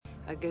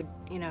a good,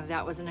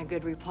 that wasn't a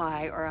good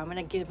reply, or I'm going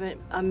to give it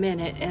a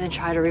minute and then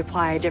try to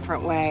reply a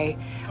different way.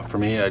 For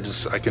me, I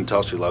can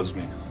tell she loves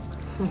me.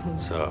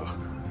 So.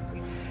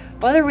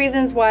 One of the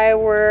reasons why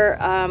we're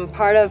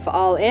part of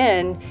All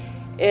In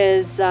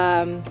is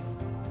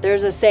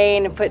there's a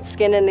saying to put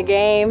skin in the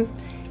game,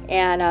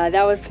 and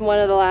that was one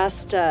of the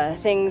last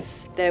things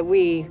that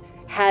we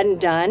hadn't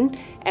done,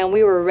 and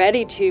we were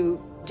ready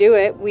to do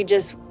it. We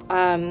just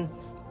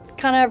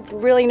kind of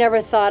really never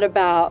thought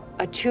about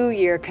a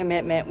 2-year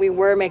commitment. We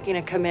were making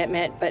a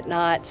commitment, but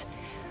not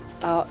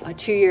a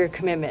 2-year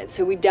commitment.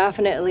 So we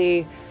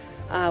definitely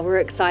were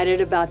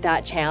excited about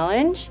that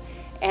challenge.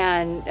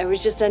 And it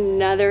was just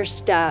another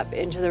step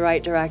into the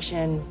right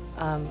direction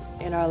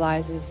in our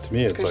lives as to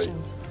me, it's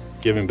Christians.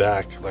 like giving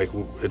back. Like,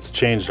 it's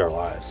changed our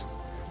lives.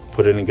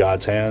 Put it in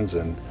God's hands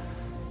and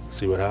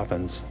see what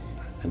happens,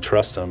 and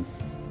trust Him.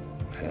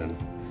 And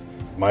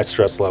my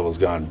stress level's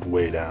gone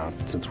way down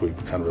since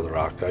we've come to the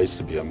Rock. I used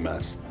to be a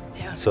mess.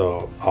 Yeah.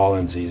 So all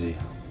in's easy.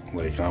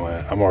 Like,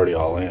 I'm already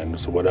all in.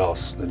 So what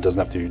else? It doesn't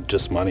have to be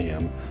just money.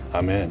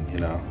 I'm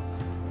in.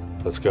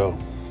 Let's go.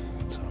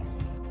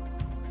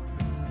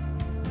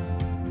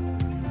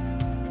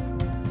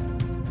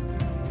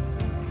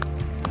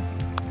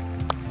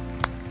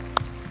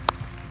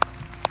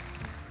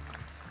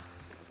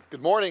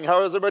 Good morning.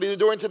 How is everybody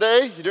doing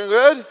today? You doing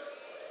good?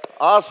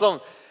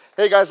 Awesome.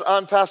 Hey guys,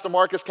 I'm Pastor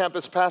Marcus,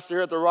 campus pastor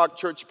here at the Rock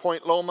Church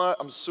Point Loma.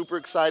 I'm super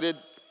excited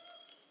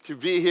to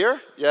be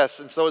here. Yes,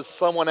 and so is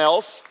someone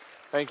else.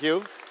 Thank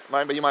you.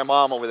 Might be my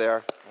mom over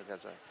there.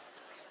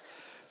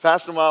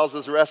 Pastor Miles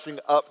is resting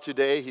up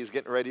today. He's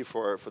getting ready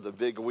for the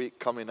big week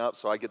coming up,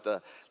 so I get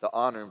the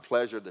honor and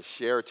pleasure to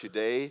share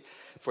today.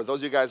 For those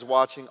of you guys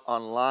watching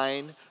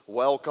online,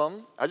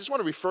 welcome. I just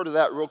want to refer to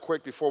that real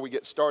quick before we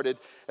get started.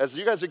 As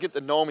you guys get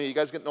to know me, you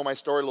guys get to know my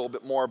story a little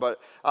bit more,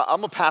 but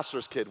I'm a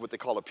pastor's kid, what they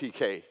call a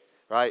PK,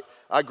 right?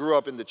 I grew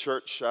up in the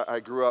church. I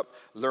grew up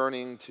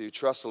learning to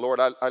trust the Lord.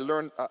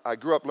 I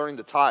grew up learning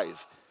to tithe.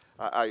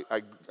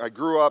 I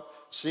grew up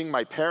seeing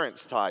my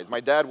parents tithe. My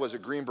dad was a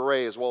Green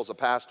Beret as well as a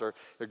pastor,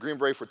 a Green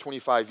Beret for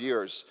 25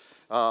 years.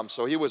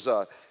 So he was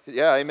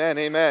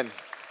amen.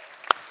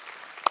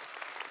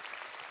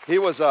 He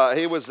was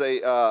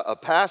a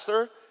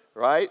pastor,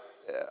 right?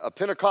 A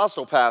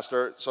Pentecostal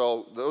pastor.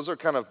 So those are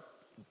kind of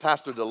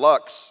pastor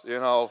deluxe,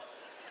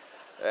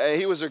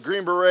 He was a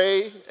Green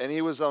Beret, and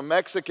he was a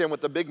Mexican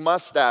with a big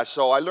mustache.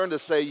 So I learned to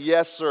say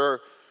yes,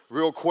 sir,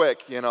 real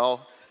quick,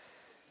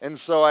 And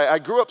so I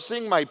grew up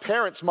seeing my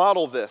parents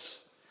model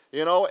this,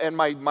 and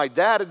my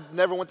dad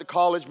never went to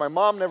college. My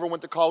mom never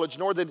went to college,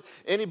 nor did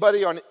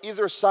anybody on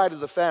either side of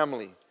the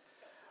family.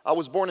 I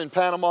was born in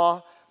Panama.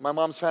 My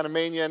mom's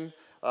Panamanian.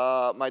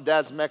 My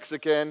dad's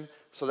Mexican,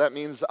 so that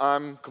means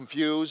I'm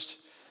confused.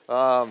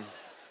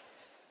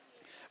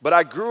 But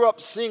I grew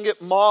up seeing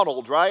it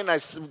modeled, right? And I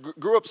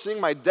grew up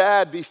seeing my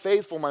dad be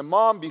faithful, my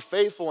mom be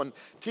faithful, and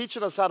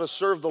teaching us how to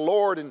serve the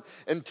Lord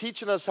and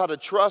teaching us how to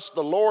trust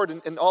the Lord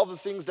and all the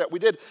things that we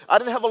did. I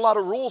didn't have a lot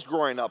of rules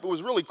growing up. It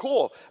was really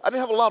cool. I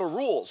didn't have a lot of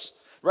rules,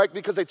 right?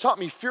 Because they taught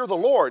me fear the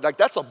Lord. Like,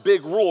 that's a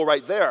big rule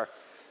right there,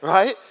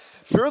 right?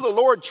 Fear the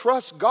Lord,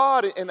 trust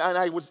God, and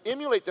I would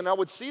emulate them. I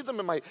would see them,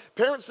 and my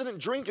parents didn't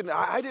drink, and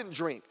I didn't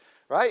drink.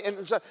 Right?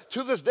 And so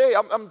to this day,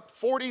 I'm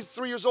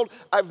 43 years old.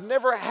 I've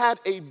never had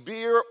a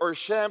beer or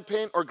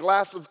champagne or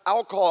glass of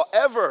alcohol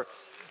ever.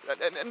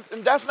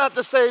 And that's not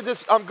to say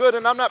this, I'm good,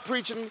 and I'm not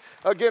preaching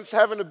against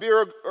having a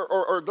beer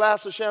or a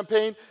glass of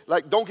champagne.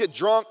 Like, don't get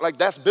drunk. Like,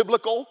 that's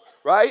biblical,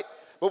 right?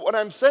 But what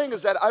I'm saying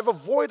is that I've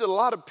avoided a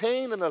lot of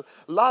pain and a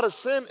lot of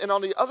sin. And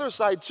on the other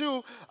side,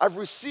 too, I've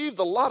received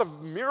a lot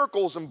of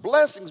miracles and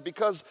blessings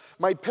because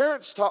my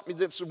parents taught me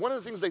that. So one of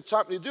the things they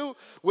taught me to do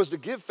was to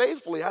give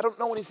faithfully. I don't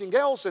know anything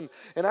else. And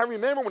I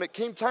remember when it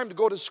came time to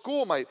go to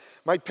school,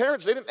 my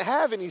parents, they didn't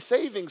have any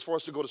savings for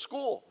us to go to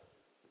school.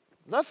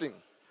 Nothing.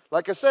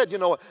 Like I said,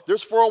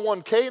 there's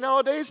 401k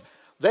nowadays.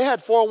 They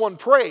had 401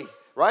 pray,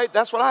 right?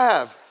 That's what I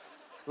have.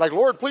 Like,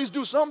 Lord, please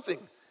do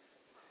something.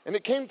 And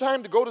it came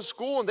time to go to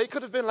school, and they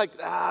could have been like,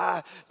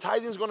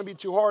 tithing's going to be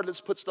too hard. Let's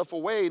put stuff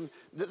away. And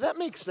that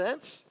makes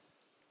sense.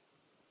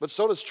 But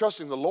so does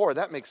trusting the Lord.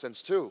 That makes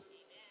sense too.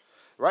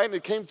 Right? And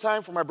it came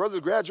time for my brother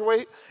to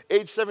graduate.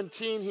 Age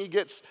 17,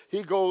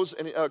 he goes,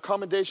 and a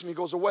commendation, he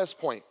goes to West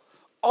Point.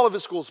 All of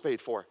his school's paid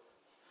for.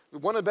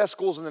 One of the best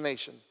schools in the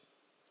nation.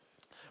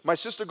 My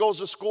sister goes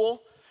to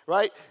school.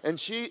 Right? And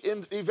she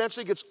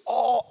eventually gets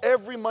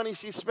every money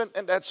she spent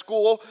at that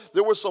school.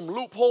 There was some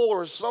loophole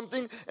or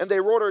something, and they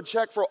wrote her a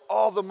check for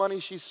all the money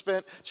she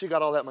spent. She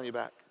got all that money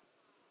back.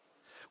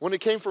 When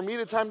it came for me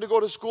the time to go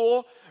to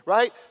school,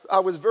 right, I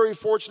was very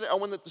fortunate. I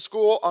went to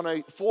school on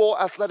a full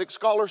athletic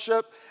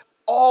scholarship.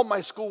 All my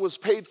school was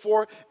paid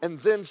for, and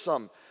then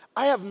some.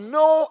 I have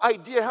no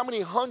idea how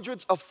many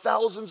hundreds of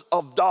thousands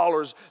of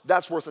dollars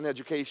that's worth in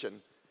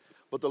education.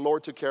 But the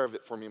Lord took care of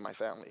it for me and my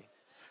family.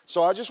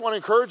 So I just want to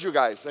encourage you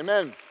guys,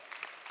 amen.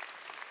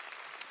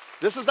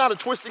 This is not a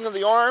twisting of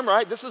the arm,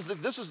 right? This is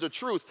the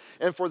truth.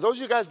 And for those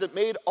of you guys that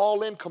made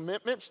all-in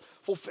commitments,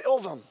 fulfill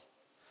them.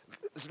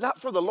 It's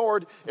not for the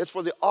Lord, it's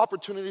for the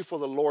opportunity for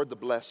the Lord to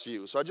bless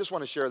you. So I just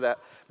want to share that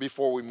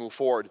before we move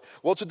forward.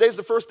 Well, today's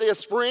the first day of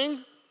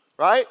spring,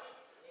 right?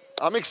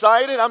 I'm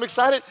excited.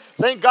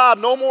 Thank God,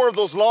 no more of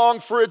those long,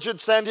 frigid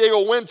San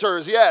Diego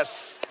winters.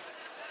 Yes.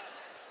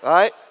 All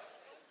right?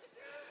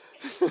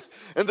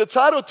 And the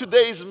title of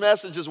today's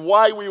message is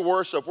Why We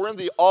Worship. We're in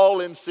the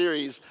All-In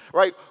series,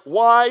 right?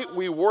 Why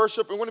We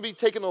Worship. And we're going to be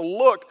taking a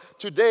look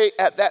today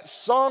at that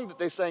song that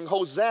they sang,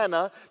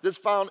 Hosanna, that's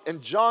found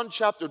in John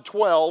chapter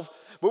 12.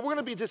 But we're going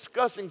to be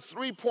discussing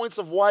 3 points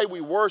of why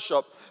we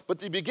worship. But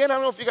to begin, I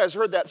don't know if you guys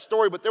heard that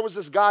story, but there was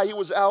this guy, he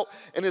was out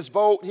in his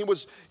boat,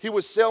 he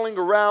was sailing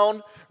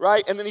around,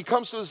 right? And then he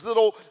comes to this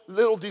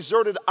little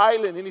deserted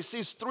island, and he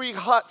sees 3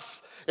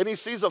 huts, and he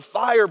sees a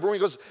fire brewing. He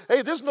goes,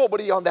 hey, there's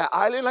nobody on that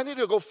island. I need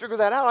to go figure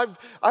that out.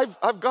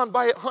 I've gone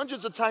by it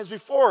hundreds of times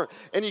before.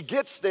 And he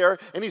gets there,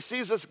 and he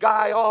sees this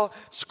guy all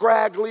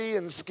scraggly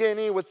and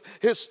skinny with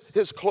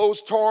his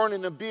clothes torn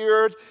and a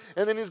beard.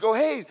 And then he's go,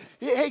 hey,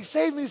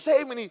 save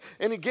me.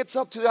 And he gets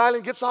up to the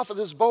island, gets off of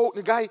this boat,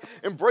 and the guy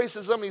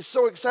embraces him. And he's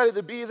so excited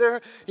to be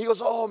there. He goes,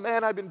 oh,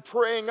 man, I've been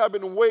praying. I've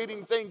been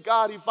waiting. Thank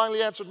God he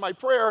finally answered my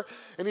prayer.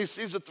 And he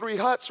sees the 3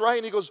 huts, right?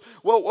 And he goes,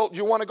 well, do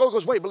you want to go? He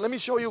goes, wait, but let me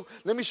show you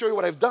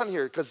what I've done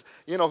here, because,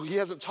 he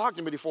hasn't talked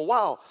to me for a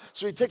while.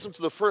 So he takes him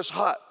to the first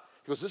hut.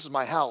 He goes, this is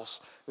my house.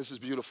 This is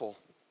beautiful.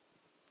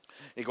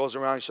 He goes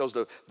around and shows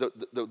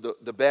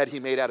the bed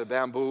he made out of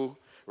bamboo,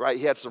 right?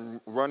 He had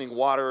some running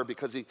water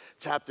because he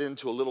tapped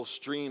into a little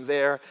stream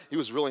there. He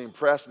was really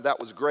impressed, and that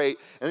was great.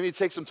 And then he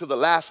takes him to the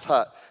last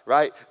hut,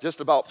 right? Just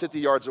about 50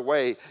 yards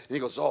away. And he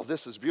goes, oh,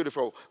 this is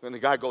beautiful. And the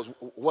guy goes,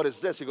 what is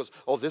this? He goes,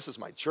 oh, this is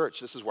my church.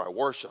 This is where I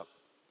worship,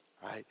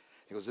 right?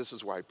 He goes, this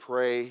is where I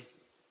pray.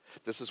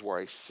 This is where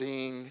I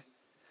sing.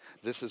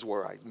 This is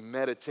where I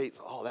meditate.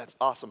 Oh, that's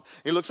awesome.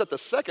 He looks at the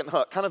second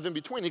hut, kind of in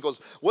between. He goes,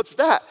 what's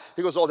that?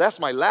 He goes, oh, that's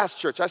my last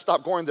church. I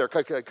stopped going there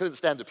because I couldn't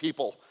stand the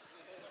people.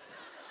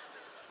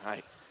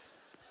 Right?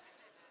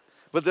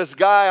 But this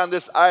guy on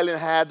this island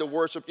had to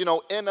worship.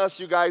 In us,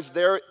 you guys,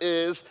 there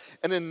is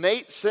an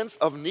innate sense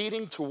of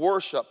needing to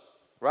worship,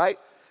 right?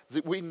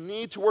 That we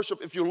need to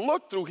worship. If you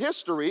look through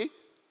history,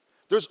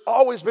 there's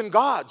always been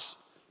gods,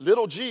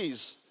 little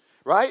g's,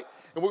 right?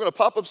 And we're going to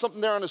pop up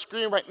something there on the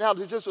screen right now.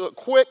 This is just a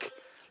quick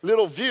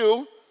little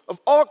view of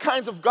all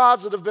kinds of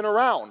gods that have been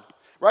around,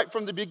 right?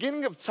 From the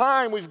beginning of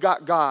time, we've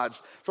got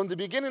gods. From the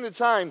beginning of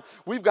time,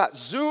 we've got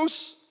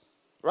Zeus,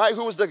 right,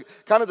 who was the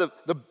kind of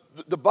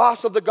the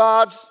boss of the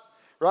gods,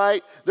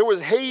 right? There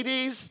was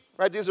Hades,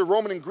 right? These are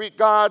Roman and Greek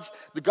gods,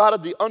 the god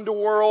of the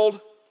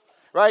underworld,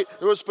 right?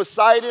 There was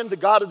Poseidon, the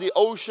god of the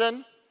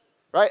ocean,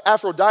 right?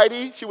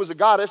 Aphrodite, she was a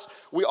goddess.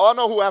 We all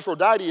know who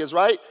Aphrodite is,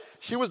 right?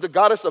 She was the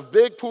goddess of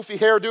big, poofy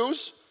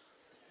hairdos.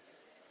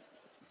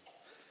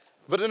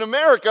 But in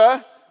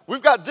America,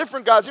 we've got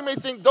different gods. You may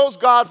think those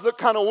gods look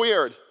kind of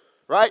weird,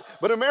 right?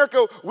 But in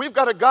America, we've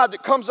got a God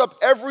that comes up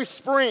every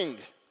spring.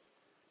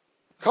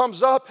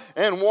 Comes up,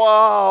 and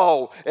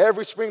wow,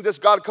 every spring this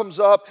God comes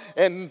up,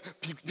 and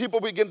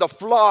people begin to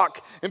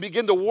flock and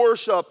begin to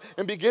worship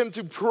and begin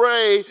to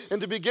pray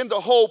and to begin to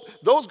hope.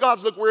 Those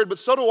gods look weird, but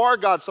so do our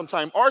gods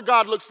sometimes. Our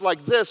God looks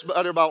like this,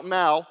 but about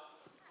now.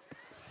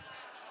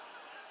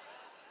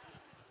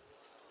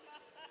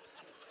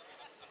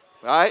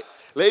 Right?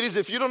 Ladies,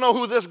 if you don't know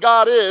who this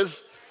God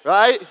is,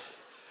 right?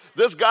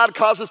 This God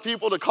causes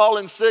people to call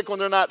in sick when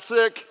they're not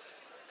sick,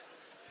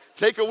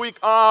 take a week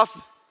off,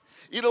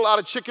 eat a lot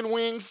of chicken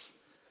wings,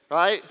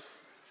 right?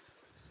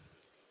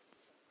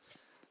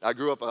 I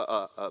grew up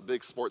a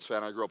big sports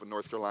fan. I grew up in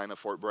North Carolina,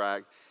 Fort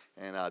Bragg,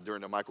 and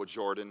during the Michael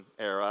Jordan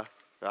era,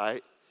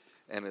 right?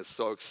 And it's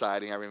so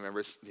exciting. I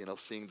remember,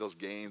 seeing those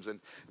games and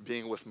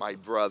being with my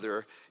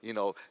brother,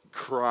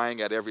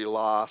 crying at every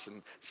loss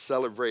and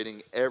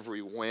celebrating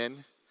every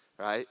win,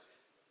 right?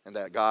 And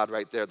that God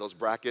right there, those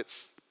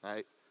brackets,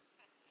 right?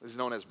 This is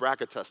known as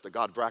Bracketus, the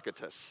god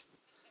Bracketus.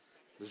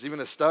 There's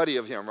even a study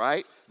of him,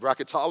 right?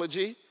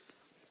 Bracketology.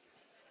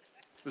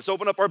 Let's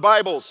open up our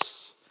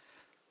Bibles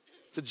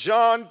to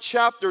John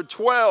chapter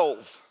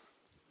 12.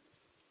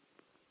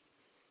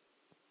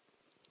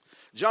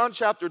 John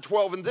chapter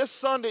 12, and this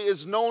Sunday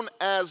is known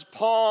as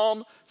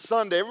Palm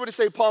Sunday. Everybody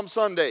say Palm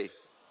Sunday.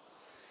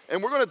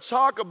 And we're going to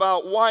talk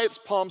about why it's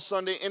Palm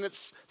Sunday and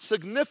its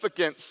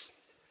significance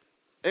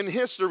in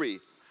history.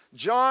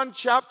 John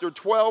chapter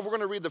 12, we're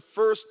going to read the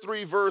first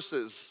 3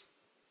 verses.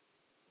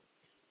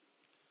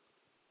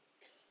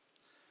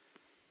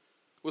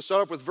 We'll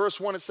start up with verse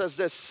 1. It says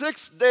this: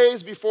 6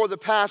 days before the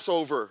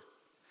Passover,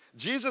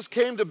 Jesus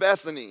came to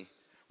Bethany,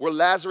 where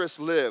Lazarus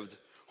lived,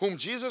 whom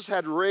Jesus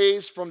had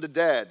raised from the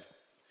dead.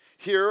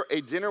 Here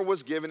a dinner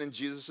was given in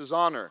Jesus'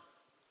 honor.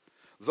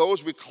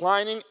 Those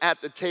reclining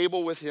at the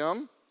table with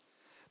him.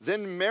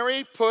 Then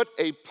Mary put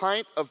a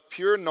pint of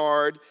pure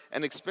nard,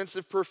 an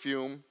expensive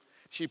perfume.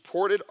 She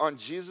poured it on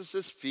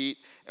Jesus' feet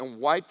and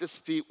wiped his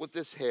feet with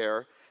his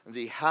hair. And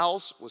the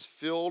house was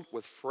filled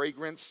with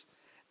fragrance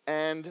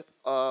and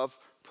of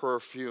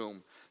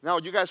perfume. Now,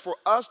 you guys, for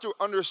us to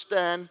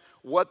understand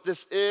what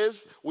this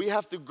is, we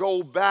have to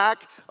go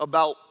back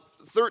about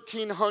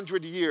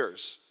 1,300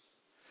 years.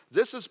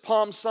 This is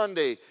Palm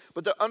Sunday.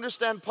 But to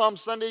understand Palm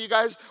Sunday, you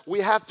guys, we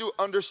have to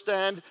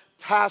understand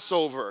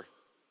Passover.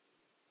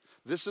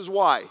 This is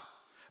why.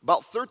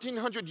 About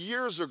 1,300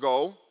 years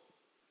ago,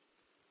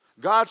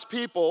 God's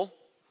people,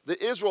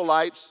 the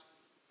Israelites,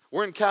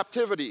 were in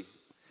captivity.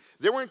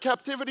 They were in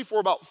captivity for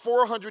about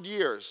 400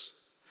 years.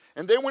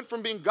 And they went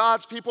from being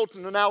God's people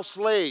to now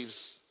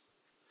slaves.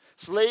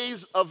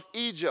 Slaves of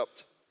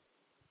Egypt.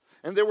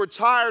 And they were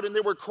tired and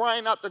they were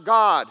crying out to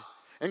God.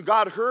 And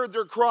God heard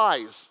their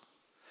cries.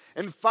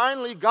 And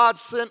finally, God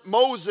sent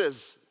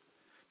Moses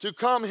to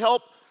come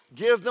help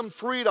give them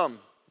freedom.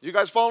 You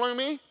guys following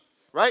me?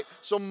 Right?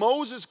 So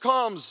Moses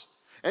comes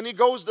and he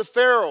goes to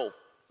Pharaoh.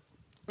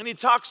 And he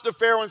talks to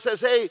Pharaoh and says,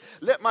 hey,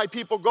 let my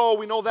people go.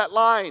 We know that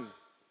line.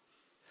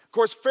 Of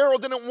course, Pharaoh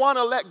didn't want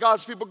to let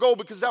God's people go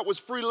because that was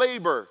free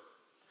labor.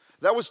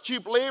 That was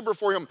cheap labor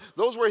for him.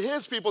 Those were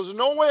his people. There's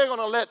no way I'm going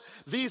to let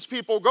these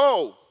people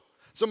go.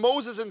 So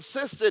Moses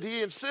insisted,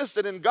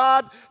 and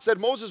God said,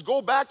 Moses, go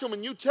back to him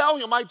and you tell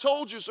him, I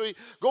told you. So he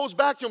goes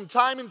back to him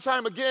time and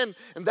time again,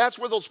 and that's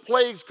where those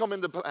plagues come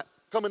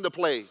into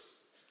play.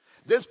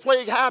 This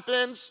plague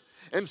happens,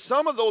 and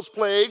some of those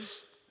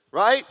plagues,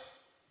 right,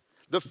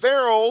 the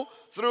Pharaoh,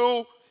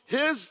 through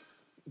his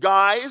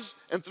guys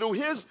and through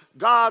his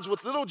gods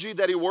with little g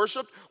that he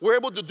worshiped, were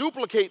able to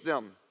duplicate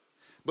them.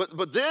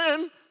 But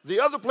then the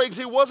other plagues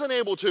he wasn't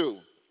able to.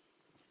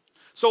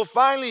 So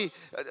finally,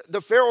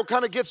 the Pharaoh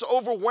kind of gets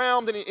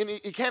overwhelmed and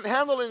he can't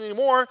handle it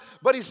anymore,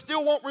 but he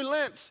still won't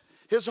relent.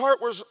 His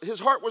heart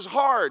was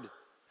hard.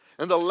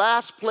 And the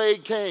last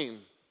plague came.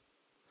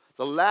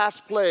 The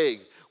last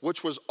plague,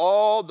 which was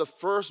all the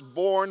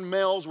firstborn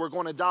males were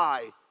going to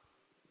die.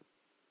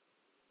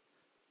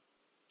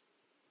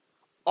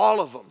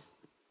 All of them.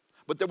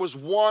 But there was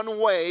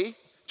one way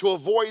to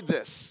avoid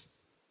this.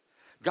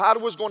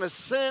 God was going to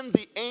send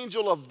the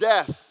angel of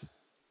death.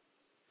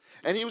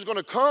 And he was going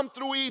to come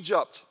through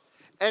Egypt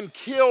and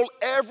kill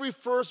every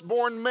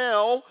firstborn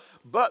male,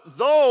 but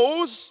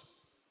those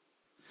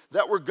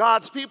that were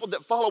God's people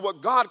that follow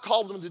what God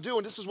called them to do.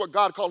 And this is what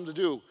God called them to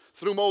do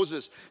through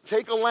Moses.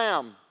 Take a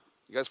lamb.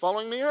 You guys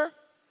following me here?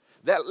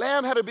 That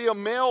lamb had to be a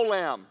male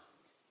lamb.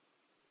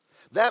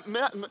 That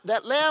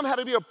lamb had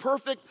to be a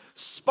perfect,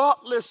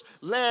 spotless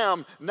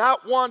lamb,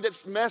 not one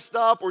that's messed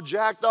up or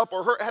jacked up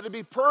or hurt. It had to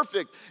be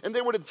perfect. And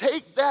they were to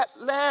take that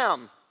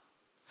lamb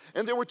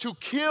and they were to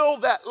kill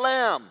that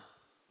lamb.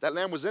 That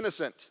lamb was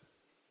innocent.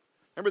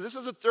 Remember, this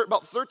is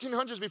about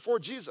 1300s before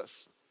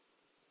Jesus,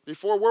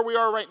 before where we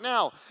are right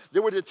now.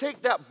 They were to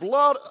take that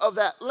blood of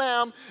that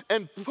lamb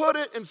and put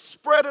it and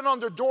spread it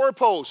on their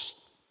doorpost.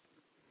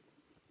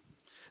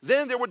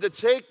 Then they were to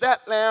take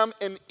that lamb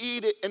and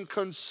eat it and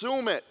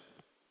consume it.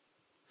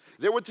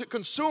 They were to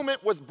consume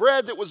it with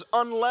bread that was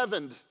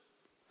unleavened,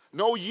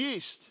 no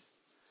yeast.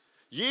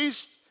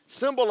 Yeast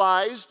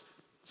symbolized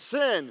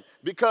sin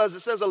because it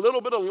says a little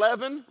bit of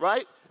leaven,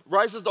 right,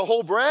 rises the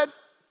whole bread.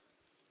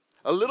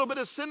 A little bit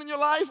of sin in your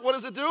life, what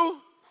does it do?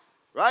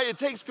 Right? It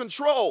takes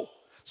control.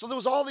 So there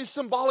was all these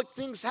symbolic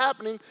things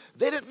happening.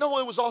 They didn't know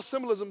it was all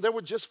symbolism. They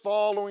were just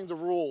following the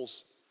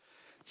rules.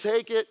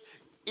 Take it,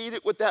 eat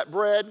it with that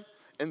bread,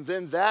 and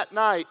then that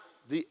night,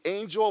 the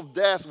angel of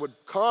death would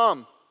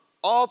come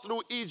all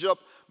through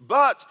Egypt,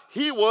 but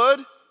he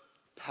would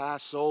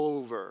pass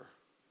over.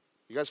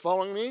 You guys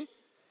following me?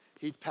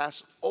 He'd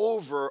pass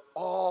over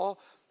all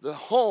the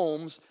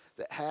homes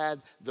that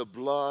had the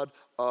blood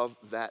of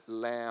that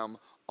lamb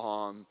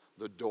on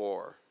the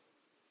door.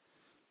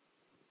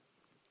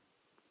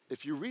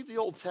 If you read the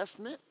Old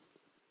Testament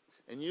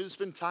and you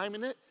spend time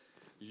in it,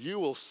 you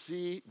will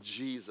see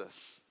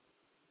Jesus.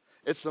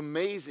 It's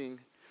amazing.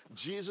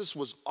 Jesus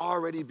was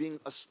already being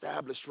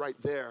established right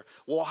there.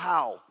 Well,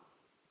 how?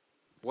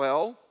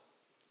 Well,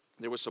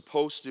 they were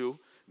supposed to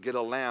get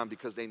a lamb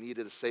because they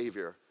needed a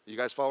savior. You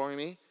guys following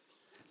me?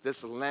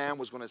 This lamb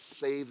was going to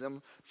save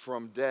them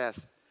from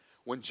death.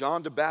 When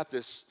John the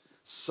Baptist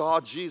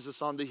saw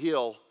Jesus on the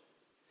hill,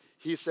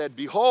 he said,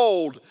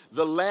 behold,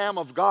 the Lamb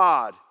of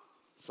God.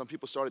 Some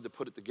people started to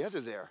put it together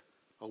there.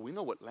 Oh, we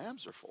know what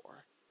lambs are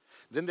for.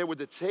 Then they were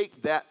to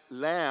take that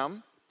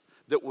lamb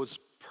that was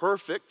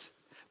perfect,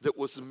 that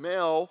was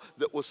male,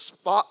 that was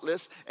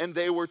spotless, and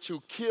they were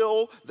to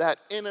kill that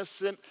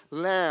innocent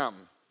lamb.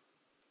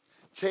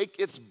 Take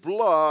its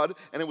blood,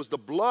 and it was the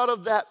blood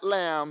of that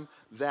lamb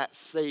that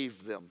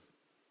saved them.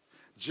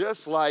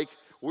 Just like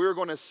we're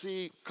going to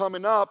see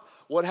coming up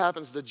what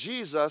happens to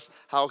Jesus,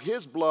 how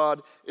his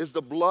blood is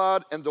the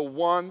blood and the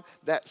one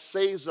that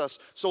saves us.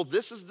 So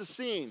this is the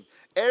scene.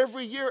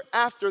 Every year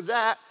after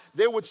that,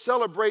 they would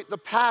celebrate the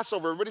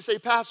Passover. Everybody say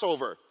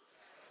Passover.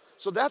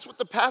 So that's what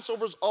the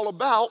Passover is all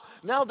about.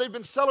 Now they've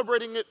been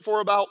celebrating it for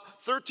about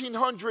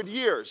 1,300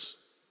 years.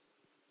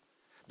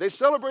 They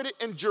celebrate it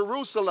in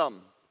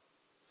Jerusalem.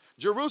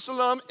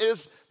 Jerusalem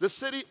is the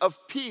city of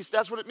peace.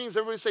 That's what it means.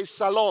 Everybody say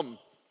Shalom.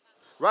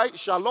 Right?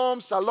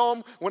 Shalom,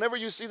 Shalom. Whenever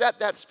you see that,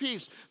 that's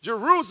peace.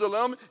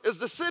 Jerusalem is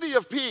the city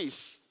of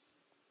peace.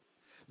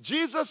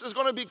 Jesus is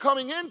going to be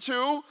coming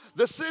into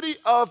the city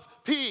of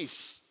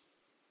peace.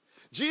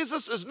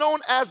 Jesus is known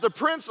as the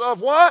Prince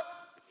of what?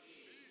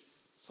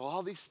 So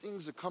all these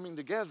things are coming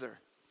together.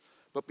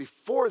 But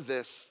before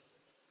this,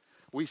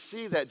 we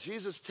see that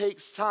Jesus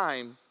takes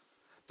time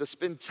to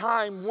spend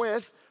time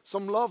with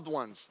some loved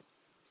ones.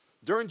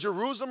 During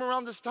Jerusalem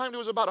around this time, there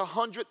was about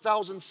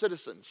 100,000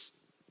 citizens.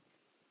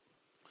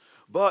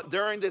 But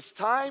during this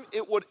time,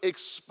 it would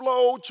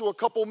explode to a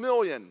couple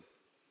million.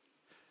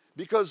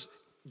 Because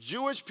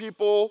Jewish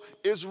people,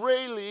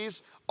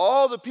 Israelis,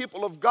 all the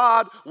people of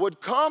God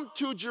would come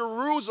to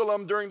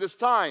Jerusalem during this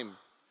time.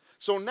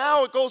 So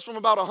now it goes from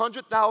about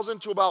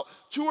 100,000 to about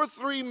 2 or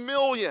 3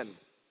 million.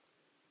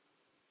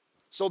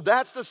 So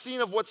that's the scene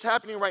of what's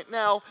happening right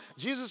now.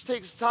 Jesus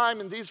takes time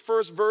in these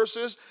first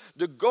verses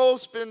to go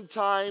spend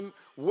time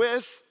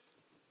with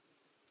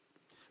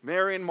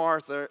Mary and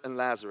Martha and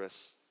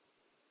Lazarus.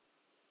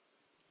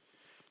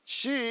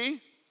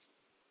 She,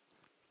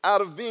 out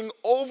of being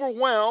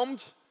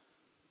overwhelmed,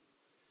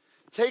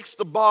 takes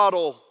the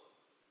bottle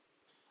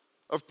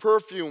of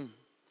perfume,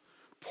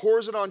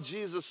 pours it on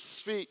Jesus'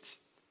 feet,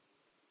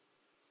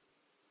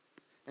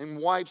 and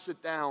wipes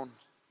it down.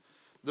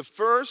 The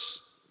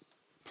first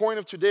point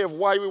of today of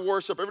why we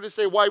worship. Everybody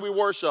say why we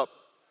worship.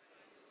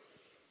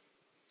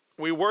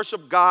 We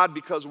worship God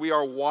because we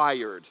are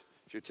wired.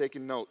 If you're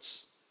taking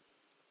notes.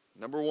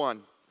 Number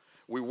one,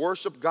 we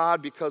worship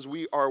God because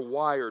we are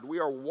wired. We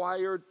are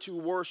wired to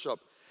worship.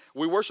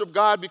 We worship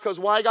God because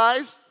why,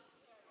 guys?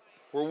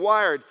 We're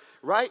wired,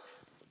 right?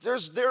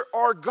 There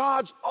are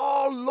gods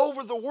all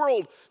over the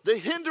world. The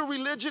Hindu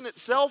religion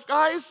itself,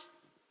 guys,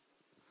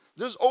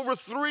 there's over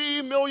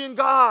 3 million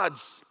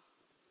gods.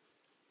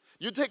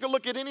 You take a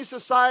look at any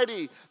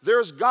society,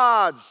 there's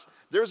gods.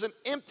 There's an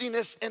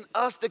emptiness in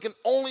us that can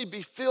only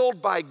be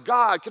filled by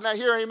God. Can I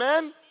hear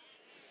amen?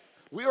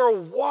 We are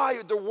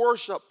wired to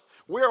worship.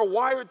 We are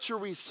wired to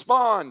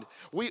respond.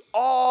 We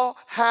all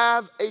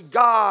have a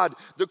God.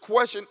 The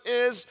question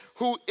is,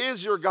 who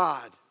is your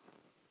God?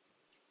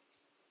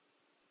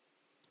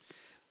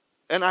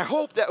 And I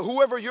hope that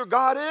whoever your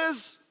God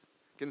is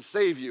can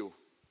save you.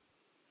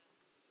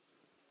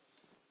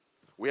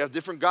 We have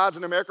different gods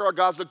in America. Our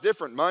gods look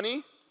different.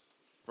 Money,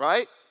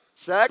 right?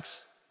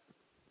 Sex,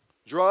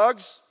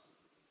 drugs,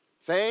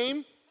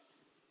 fame,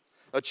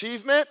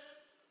 achievement.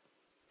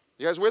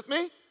 You guys with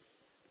me?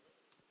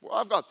 Well,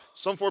 I've got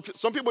some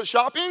people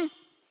shopping,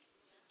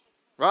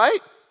 right?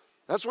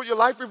 That's what your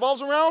life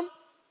revolves around.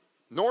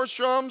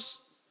 Nordstrom's,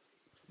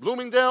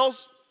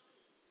 Bloomingdale's.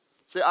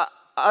 See,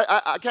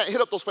 I can't hit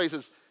up those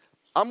places.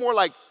 I'm more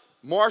like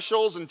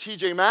Marshall's and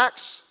TJ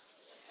Maxx,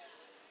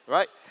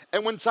 right?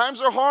 And when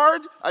times are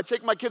hard, I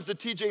take my kids to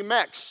TJ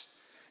Maxx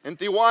in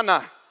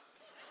Tijuana.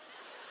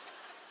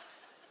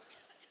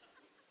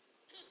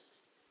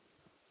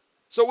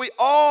 So we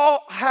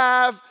all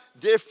have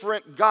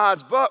different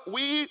gods, but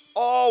we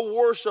all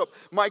worship.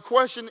 My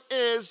question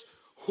is,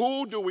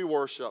 who do we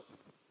worship?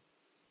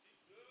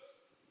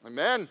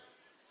 Amen.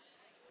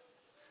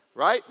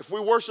 Right? If we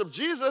worship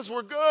Jesus,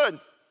 we're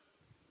good.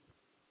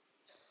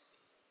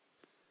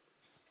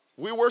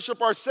 We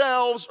worship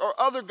ourselves or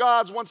other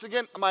gods. Once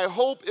again, my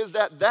hope is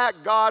that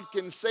God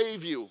can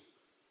save you.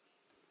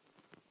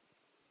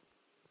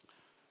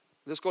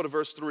 Let's go to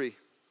verse 3.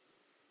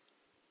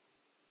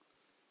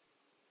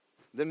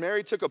 Then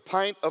Mary took a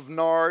pint of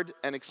nard,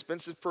 an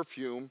expensive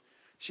perfume.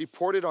 She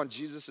poured it on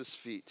Jesus'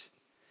 feet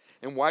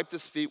and wiped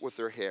his feet with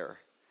her hair.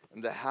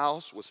 And the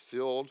house was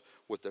filled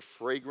with the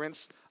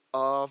fragrance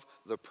of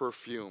the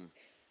perfume.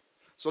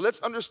 So let's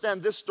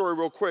understand this story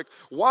real quick.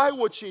 Why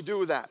would she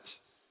do that?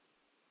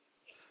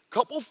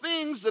 Couple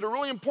things that are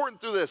really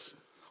important through this.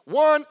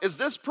 One is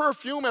this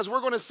perfume, as we're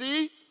going to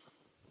see,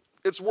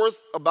 it's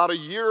worth about a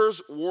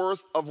year's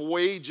worth of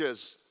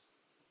wages.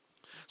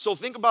 So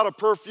think about a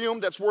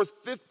perfume that's worth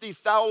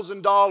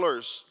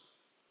 $50,000.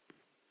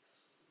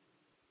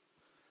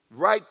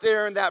 Right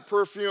there in that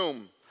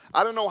perfume.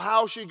 I don't know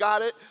how she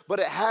got it, but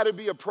it had to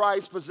be a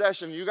prized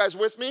possession. You guys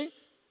with me?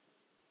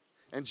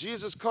 And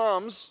Jesus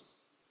comes,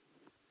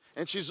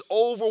 and she's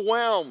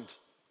overwhelmed.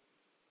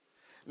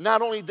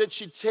 Not only did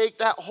she take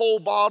that whole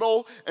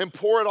bottle and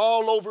pour it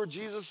all over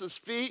Jesus'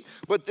 feet,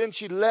 but then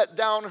she let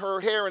down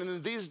her hair. And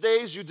in these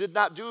days, you did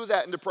not do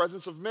that in the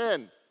presence of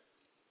men.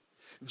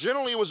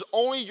 Generally, it was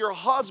only your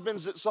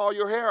husbands that saw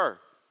your hair.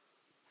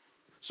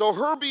 So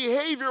her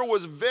behavior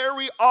was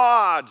very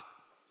odd.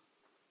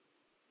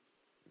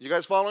 You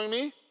guys following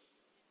me?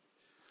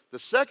 The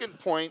second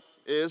point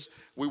is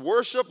we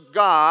worship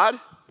God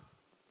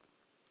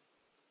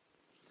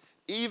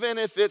even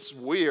if it's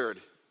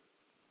weird.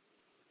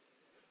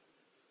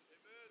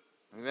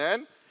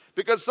 Amen?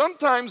 Because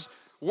sometimes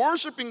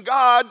worshiping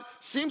God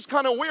seems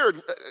kind of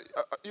weird.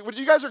 Would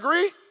you guys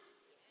agree?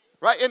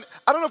 Right? And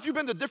I don't know if you've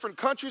been to different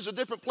countries or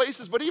different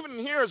places, but even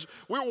here as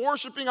we were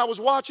worshiping, I was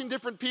watching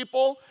different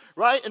people,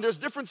 right? And there's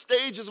different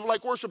stages of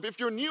like worship. If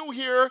you're new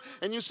here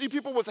and you see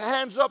people with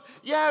hands up,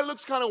 yeah, it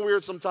looks kind of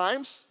weird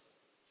sometimes.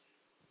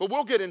 But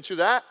we'll get into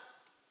that.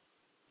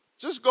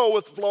 Just go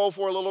with the flow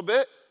for a little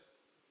bit.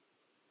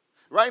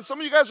 Right? And some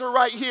of you guys are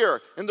right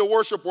here in the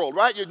worship world,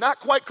 right? You're not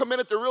quite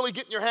committed to really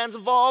getting your hands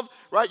involved,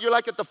 right? You're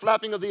like at the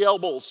flapping of the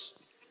elbows,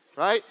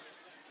 right?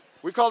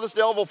 We call this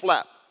the elbow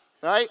flap.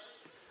 right?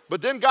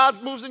 But then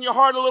God moves in your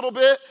heart a little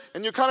bit,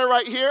 and you're kind of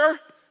right here,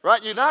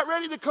 right? You're not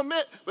ready to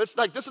commit, but it's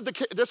like this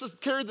is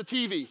carry the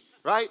TV,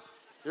 right?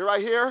 You're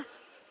right here.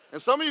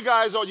 And some of you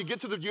guys,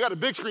 you got a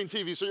big screen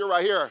TV, so you're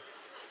right here,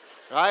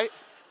 right?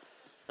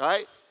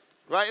 Right?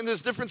 Right? And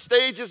there's different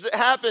stages that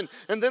happen.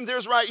 And then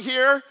there's right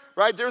here,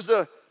 right?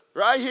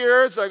 Right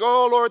here, it's like,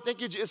 oh, Lord,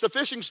 thank you. It's a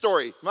fishing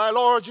story. My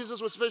Lord,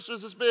 Jesus was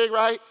this big,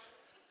 right?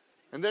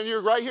 And then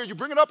you're right here. You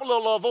bring it up a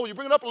little level. You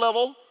bring it up a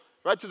level,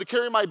 right, to the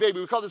carry my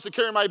baby. We call this the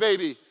carry my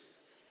baby.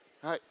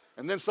 Right?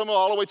 And then some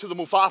all the way to the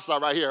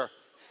Mufasa right here.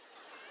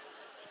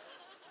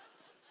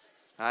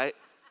 Right?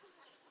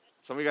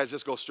 Some of you guys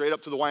just go straight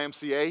up to the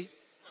YMCA.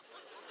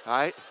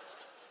 Right?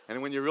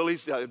 And when you really,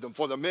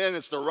 for the men,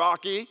 it's the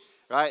Rocky,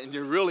 right? And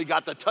you really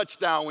got the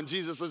touchdown when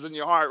Jesus is in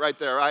your heart right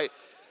there, right?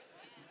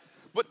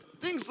 But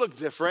things look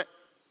different.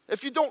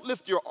 If you don't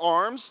lift your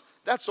arms,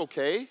 that's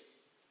okay.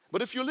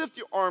 But if you lift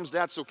your arms,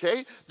 that's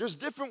okay. There's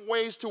different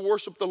ways to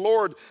worship the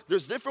Lord.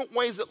 There's different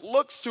ways it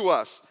looks to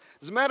us.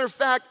 As a matter of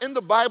fact, in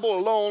the Bible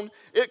alone,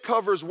 it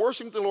covers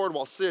worshiping the Lord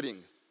while sitting,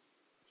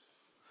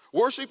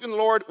 worshiping the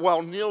Lord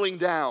while kneeling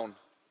down,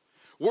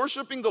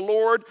 worshiping the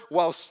Lord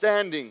while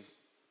standing,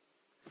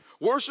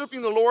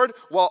 worshiping the Lord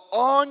while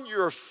on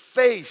your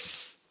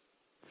face,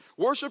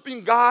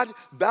 worshiping God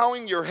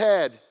bowing your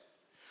head,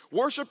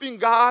 worshiping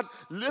God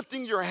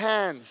lifting your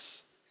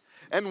hands,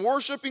 and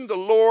worshiping the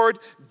Lord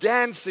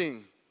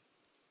dancing.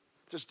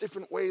 There's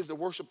different ways to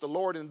worship the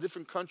Lord in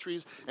different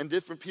countries, and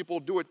different people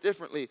do it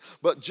differently.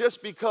 But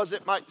just because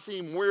it might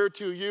seem weird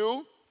to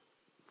you,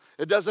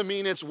 it doesn't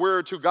mean it's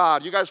weird to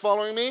God. You guys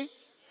following me?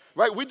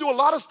 Right? We do a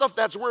lot of stuff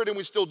that's weird and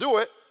we still do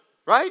it,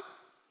 right?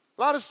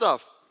 A lot of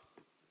stuff.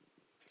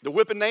 The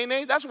whip and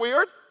nay-nay, that's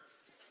weird.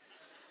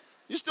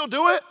 You still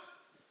do it,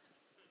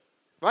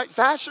 right?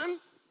 Fashion's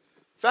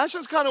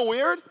kind of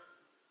weird.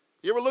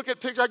 You ever look at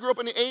pictures? I grew up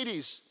in the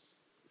 80s.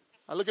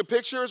 I look at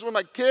pictures with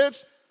my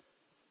kids.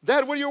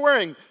 Dad, what are you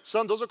wearing?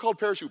 Son, those are called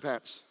parachute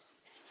pants.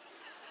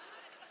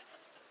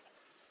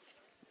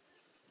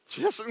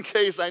 Just in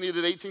case I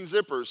needed 18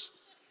 zippers,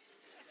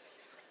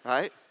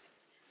 right?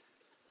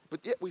 But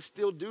yet we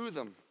still do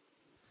them.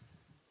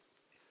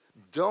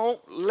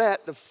 Don't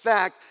let the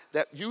fact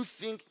that you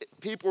think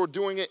people are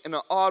doing it in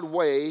an odd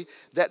way,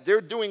 that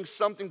they're doing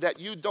something that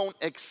you don't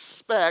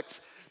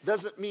expect,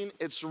 doesn't mean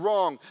it's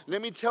wrong.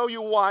 Let me tell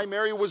you why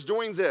Mary was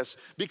doing this.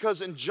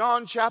 Because in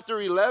John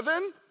chapter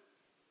 11,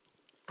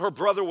 her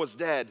brother was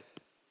dead.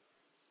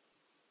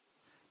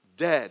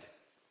 Dead.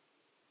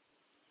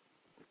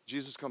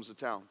 Jesus comes to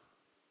town.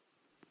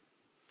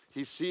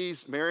 He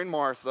sees Mary and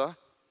Martha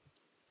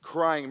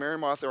crying. Mary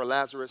and Martha are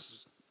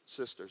Lazarus'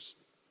 sisters.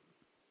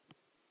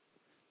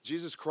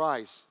 Jesus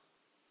cries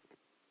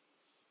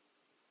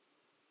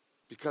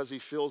because he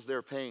feels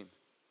their pain.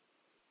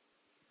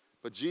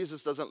 But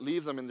Jesus doesn't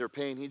leave them in their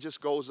pain. He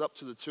just goes up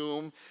to the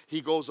tomb.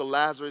 He goes to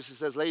Lazarus. He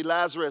says, "Hey,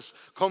 Lazarus,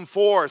 come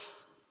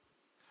forth."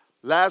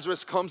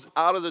 Lazarus comes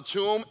out of the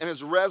tomb and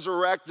is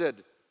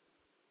resurrected.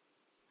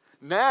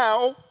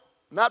 Now,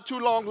 not too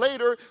long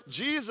later,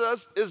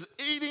 Jesus is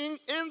eating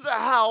in the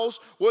house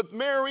with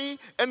Mary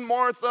and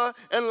Martha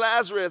and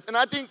Lazarus. And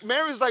I think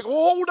Mary's like,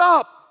 hold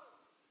up,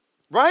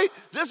 right?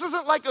 This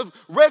isn't like a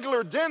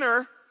regular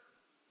dinner.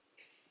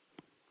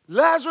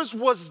 Lazarus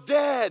was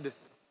dead.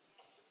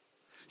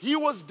 He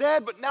was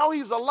dead, but now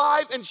he's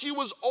alive, and she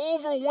was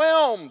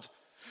overwhelmed.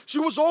 She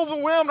was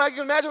overwhelmed. I can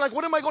imagine, like,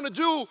 what am I going to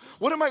do?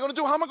 What am I going to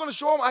do? How am I going to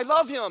show him I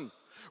love him?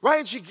 Right?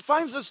 And she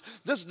finds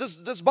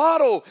this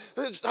bottle.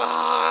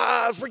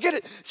 Forget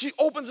it. She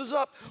opens this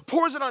up,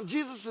 pours it on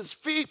Jesus'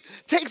 feet,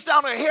 takes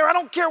down her hair. I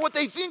don't care what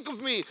they think of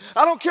me.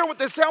 I don't care what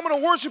they say. I'm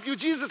going to worship you,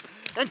 Jesus,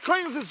 and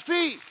cleans his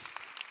feet.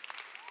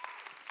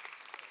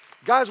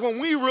 Guys, when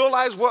we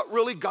realize what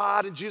really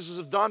God and Jesus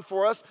have done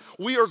for us,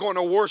 we are going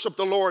to worship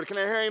the Lord. Can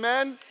I hear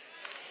amen?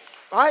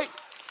 Right?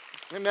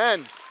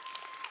 Amen.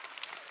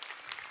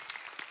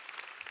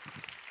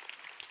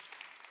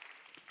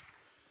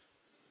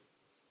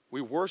 We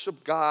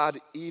worship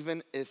God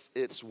even if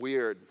it's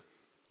weird.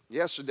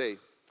 Yesterday,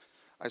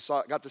 I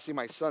got to see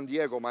my son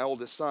Diego, my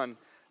oldest son.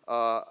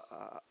 I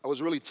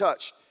was really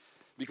touched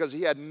because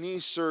he had knee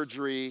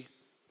surgery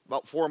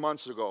about 4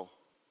 months ago.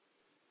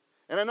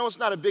 And I know it's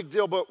not a big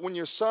deal, but when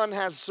your son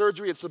has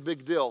surgery, it's a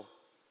big deal.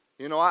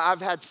 You know,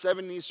 I've had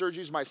 7 knee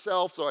surgeries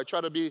myself, so I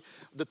try to be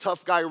the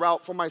tough guy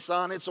route for my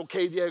son. It's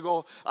okay,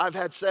 Diego. I've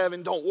had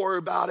 7. Don't worry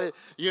about it.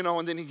 You know,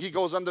 and then he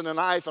goes under the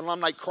knife, and I'm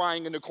like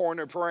crying in the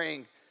corner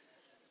praying.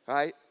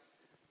 Right?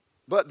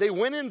 But they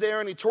went in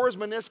there, and he tore his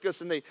meniscus,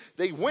 and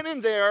they went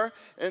in there,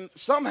 and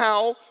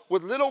somehow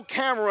with little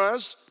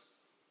cameras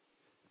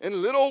and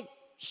little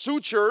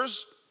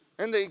sutures,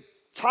 and they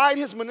tied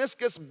his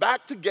meniscus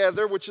back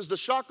together, which is the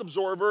shock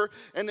absorber,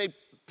 and they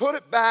put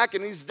it back,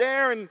 and he's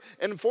there, and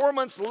 4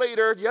 months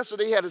later,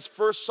 yesterday he had his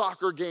first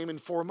soccer game in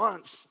 4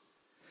 months.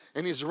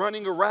 And he's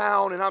running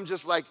around, and I'm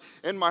just like,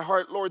 in my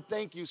heart, Lord,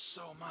 thank you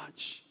so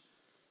much.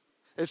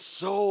 It's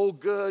so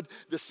good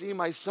to see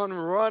my son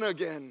run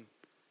again.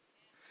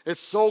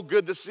 It's so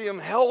good to see him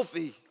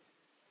healthy,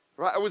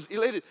 Right? I was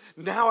elated.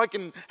 Now I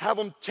can have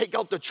them take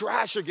out the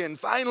trash again,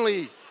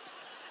 finally.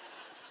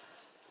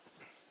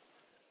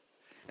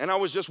 And I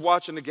was just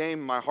watching the game,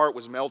 and my heart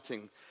was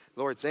melting.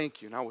 Lord,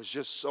 thank you. And I was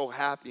just so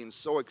happy and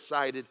so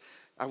excited.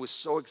 I was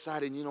so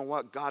excited. And you know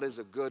what? God is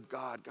a good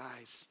God,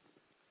 guys.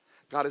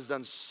 God has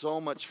done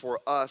so much for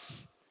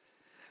us.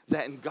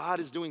 And God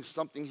is doing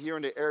something here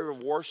in the area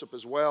of worship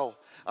as well.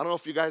 I don't know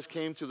if you guys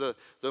came to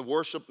the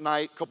worship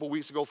night a couple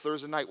weeks ago,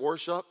 Thursday night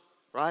worship,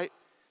 right?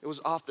 It was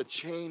off the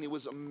chain. It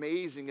was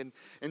amazing.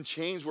 And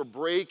chains were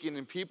breaking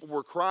and people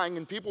were crying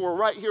and people were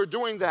right here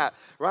doing that,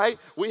 right?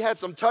 We had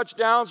some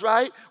touchdowns,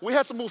 right? We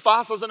had some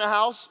Mufasas in the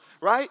house,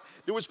 right?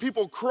 There was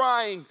people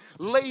crying,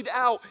 laid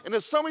out. And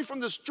if somebody from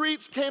the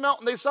streets came out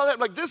and they saw that,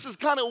 like, this is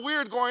kind of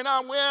weird going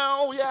on.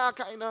 Well, yeah,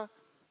 kind of.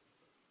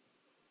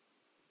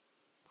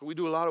 We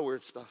do a lot of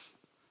weird stuff.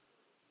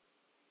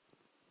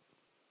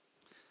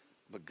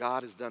 But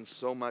God has done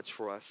so much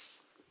for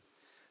us.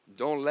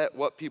 Don't let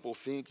what people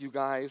think, you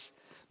guys.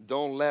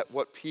 Don't let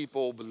what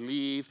people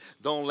believe.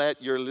 Don't let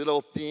your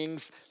little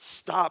things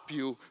stop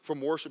you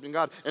from worshiping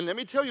God. And let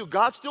me tell you,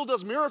 God still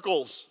does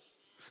miracles.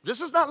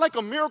 This is not like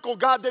a miracle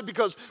God did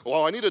because,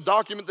 well, I need to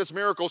document this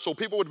miracle so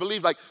people would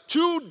believe. Like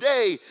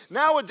today,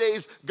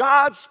 nowadays,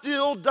 God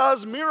still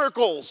does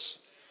miracles.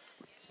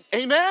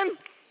 Amen?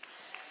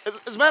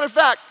 As a matter of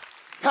fact,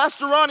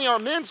 Pastor Ronnie, our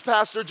men's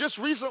pastor, just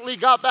recently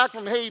got back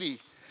from Haiti.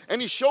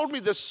 And he showed me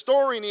this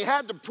story, and he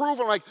had to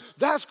prove, I'm like,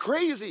 that's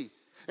crazy.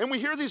 And we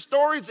hear these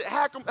stories that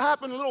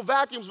happen in little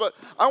vacuums, but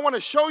I want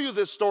to show you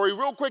this story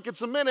real quick.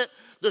 It's a minute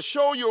to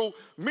show you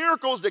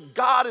miracles that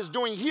God is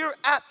doing here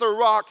at The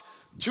Rock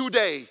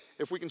today.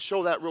 If we can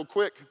show that real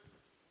quick.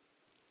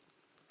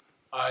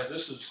 Hi,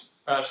 this is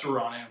Pastor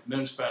Ronnie, I'm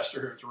men's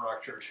pastor here at The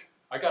Rock Church.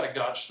 I got a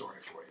God story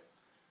for you.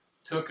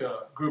 Took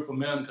a group of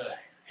men to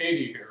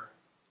Haiti here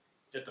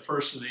at the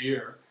first of the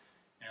year,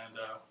 and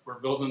we're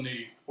building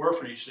the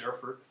orphanage there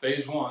for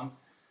phase 1.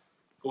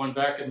 Going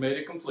back and made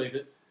it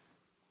completed.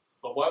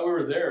 But while we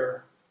were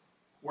there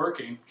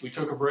working, we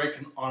took a break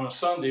on a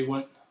Sunday,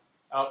 went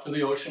out to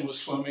the ocean, was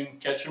swimming,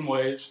 catching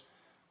waves.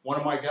 One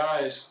of my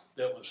guys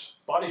that was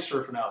body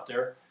surfing out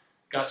there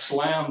got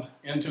slammed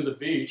into the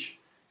beach,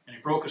 and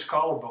he broke his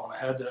collarbone.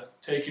 I had to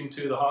take him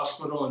to the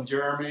hospital in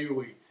Jeremy.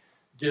 We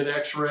did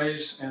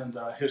x-rays, and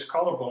his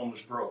collarbone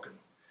was broken.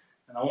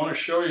 And I want to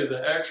show you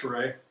the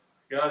x-ray.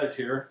 Got it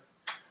here.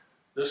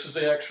 This is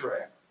the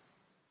x-ray.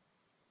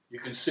 You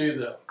can see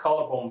the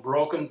collarbone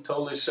broken,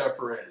 totally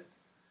separated.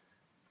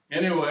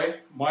 Anyway,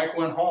 Mike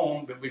went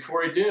home, but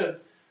before he did,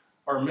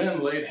 our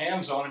men laid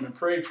hands on him and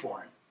prayed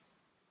for him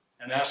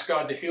and asked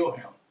God to heal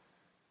him.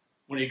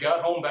 When he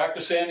got home back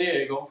to San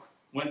Diego,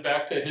 went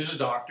back to his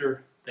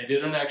doctor, they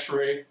did an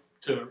x-ray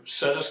to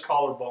set his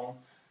collarbone,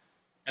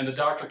 and the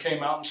doctor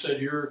came out and said,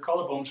 your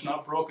collarbone's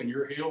not broken,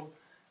 you're healed,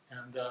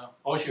 and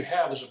all you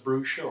have is a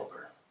bruised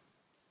shoulder.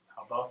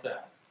 How about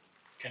that?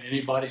 Can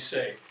anybody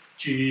say,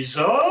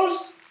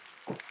 Jesus?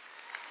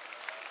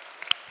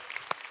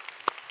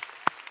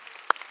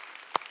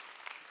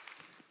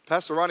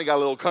 Pastor Ronnie got a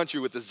little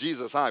country with this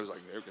Jesus, huh? He was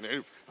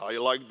like, how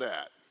you like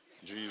that?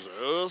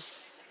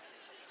 Jesus.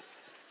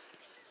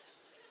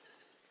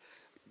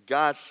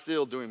 God's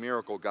still doing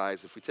miracle,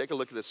 guys. If we take a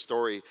look at this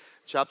story,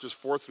 chapters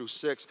 4 through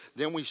 6,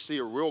 then we see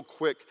a real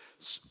quick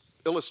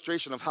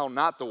illustration of how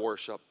not to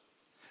worship.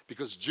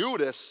 Because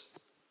Judas,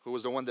 who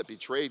was the one that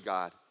betrayed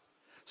God,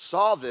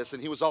 saw this,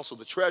 and he was also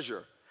the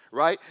treasurer,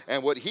 right?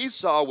 And what he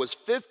saw was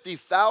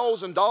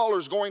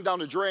 $50,000 going down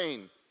the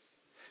drain.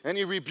 And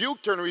he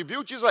rebuked her and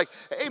rebuked. She's like,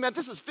 hey, man,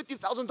 this is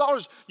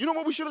 $50,000. You know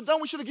what we should have done?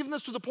 We should have given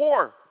this to the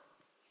poor.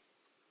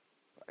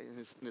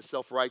 In his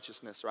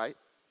self-righteousness, right?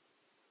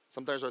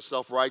 Sometimes our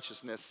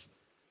self-righteousness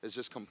is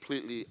just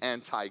completely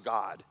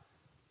anti-God.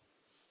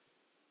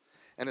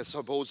 And as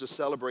opposed to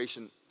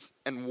celebration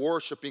and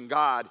worshiping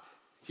God,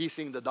 he's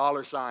seeing the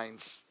dollar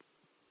signs.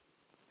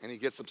 And he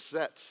gets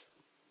upset.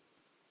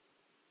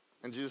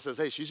 And Jesus says,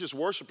 hey, she's just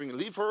worshiping.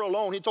 Leave her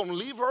alone. He told him,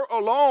 leave her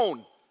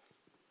alone.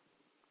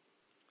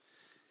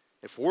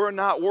 If we're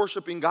not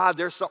worshiping God,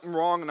 there's something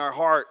wrong in our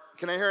heart.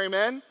 Can I hear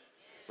amen?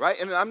 Right?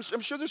 And I'm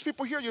sure there's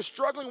people here, you're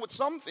struggling with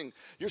something.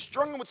 You're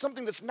struggling with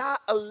something that's not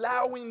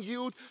allowing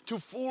you to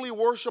fully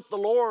worship the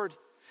Lord.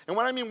 And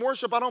when I mean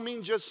worship, I don't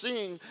mean just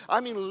sing.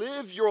 I mean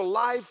live your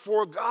life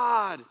for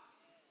God.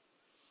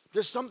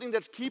 There's something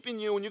that's keeping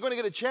you, and you're going to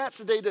get a chance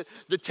today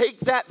to take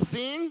that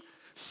thing,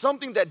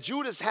 something that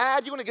Judas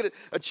had. You're going to get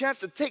a chance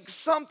to take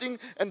something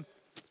and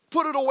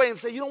put it away and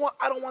say, you know what?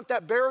 I don't want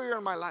that barrier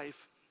in my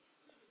life.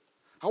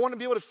 I want to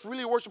be able to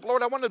freely worship the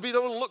Lord. I want to be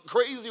able to look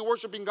crazy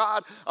worshiping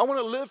God. I want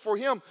to live for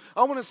Him.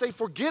 I want to say,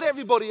 forget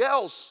everybody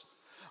else.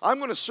 I'm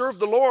going to serve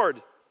the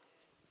Lord.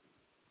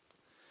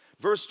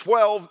 Verse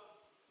 12,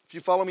 if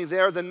you follow me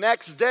there, the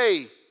next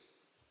day,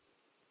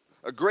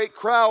 a great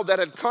crowd that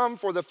had come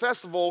for the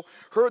festival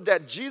heard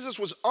that Jesus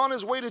was on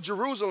his way to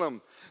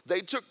Jerusalem.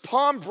 They took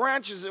palm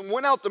branches and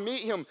went out to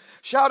meet him,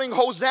 shouting,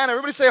 Hosanna.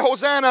 Everybody say,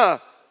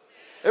 Hosanna.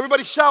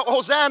 Everybody shout,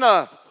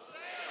 Hosanna.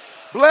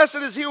 Blessed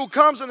is he who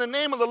comes in the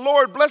name of the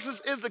Lord.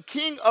 Blessed is the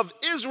King of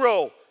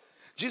Israel.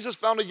 Jesus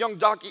found a young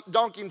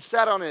donkey and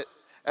sat on it.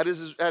 As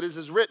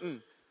is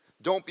written,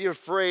 don't be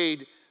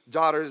afraid,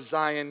 daughter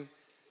Zion.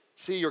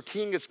 See, your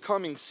king is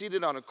coming,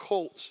 seated on a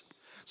colt.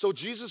 So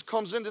Jesus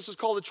comes in. This is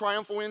called the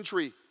triumphal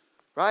entry,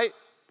 right?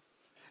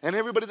 And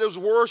everybody that was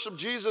worship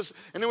Jesus,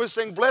 and they were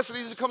saying, blessed is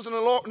he who comes in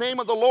the name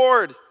of the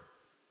Lord.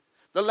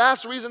 The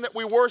last reason that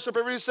we worship,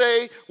 everybody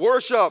say,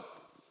 worship.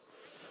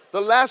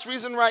 The last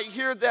reason right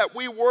here that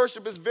we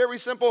worship is very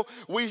simple.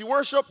 We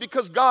worship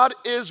because God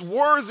is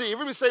worthy.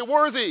 Everybody say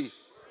worthy.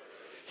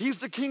 He's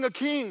the King of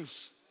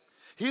Kings.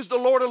 He's the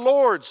Lord of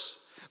Lords.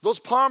 Those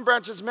palm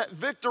branches meant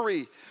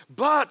victory.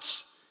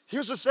 But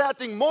here's the sad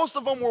thing. Most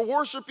of them were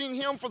worshiping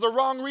him for the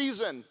wrong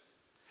reason.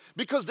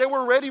 Because they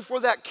were ready for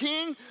that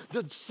king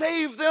to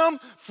save them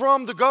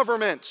from the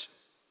government.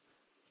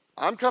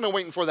 I'm kind of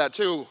waiting for that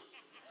too,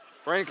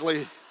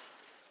 frankly.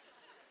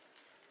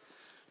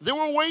 They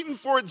were waiting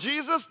for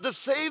Jesus to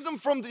save them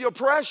from the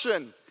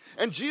oppression.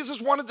 And Jesus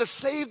wanted to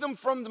save them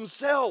from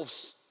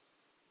themselves.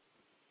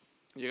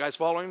 You guys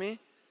following me?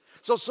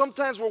 So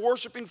sometimes we're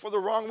worshiping for the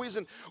wrong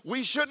reason.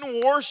 We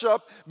shouldn't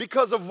worship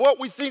because of what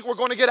we think we're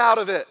going to get out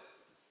of it.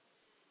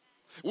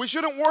 We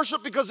shouldn't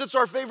worship because it's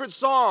our favorite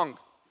song.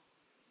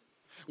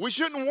 We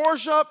shouldn't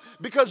worship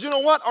because, you know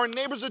what, our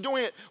neighbors are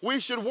doing it. We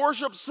should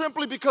worship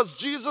simply because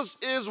Jesus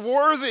is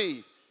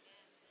worthy.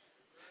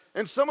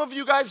 And some of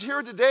you guys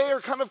here today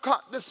are kind of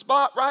caught in this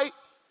spot, right?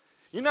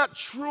 You're not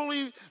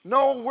truly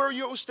know where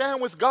you stand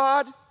with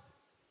God.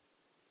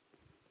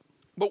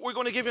 But we're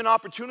going to give you an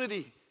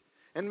opportunity.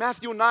 In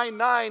Matthew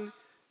 9:9,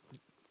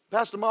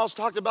 Pastor Miles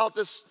talked about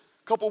this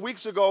a couple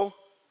weeks ago.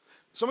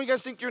 Some of you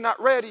guys think you're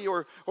not ready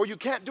or you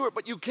can't do it,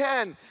 but you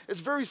can. It's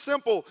very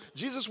simple.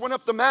 Jesus went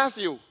up to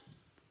Matthew.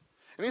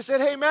 And he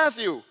said, hey,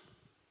 Matthew.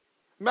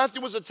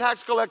 Matthew was a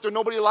tax collector.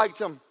 Nobody liked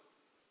him.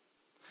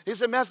 He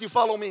said, Matthew,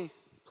 follow me.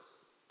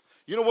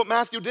 You know what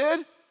Matthew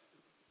did?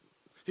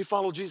 He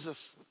followed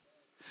Jesus.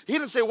 He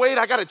didn't say, wait,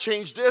 I got to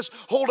change this.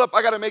 Hold up,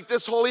 I got to make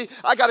this holy.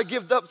 I got to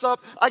give this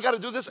up. I got to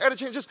do this. I got to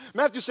change this.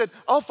 Matthew said,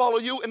 I'll follow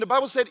you. And the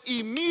Bible said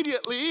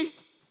immediately,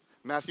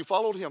 Matthew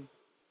followed him.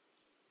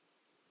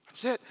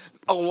 That's it.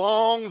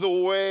 Along the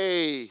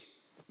way,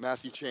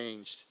 Matthew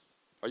changed.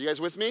 Are you guys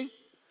with me?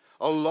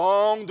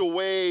 Along the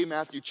way,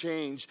 Matthew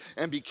changed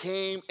and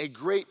became a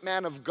great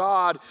man of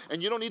God.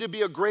 And you don't need to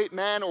be a great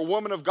man or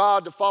woman of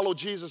God to follow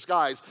Jesus,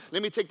 guys.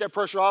 Let me take that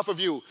pressure off of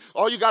you.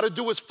 All you got to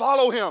do is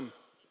follow him.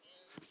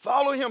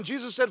 Follow him.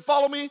 Jesus said,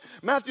 follow me.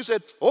 Matthew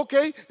said,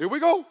 okay, here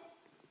we go.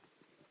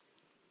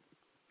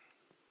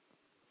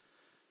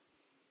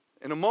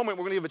 In a moment,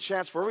 we're going to give a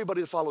chance for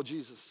everybody to follow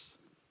Jesus.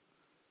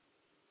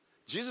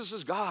 Jesus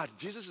is God.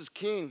 Jesus is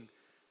King.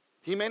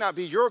 He may not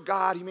be your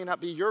God. He may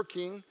not be your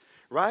King,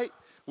 right?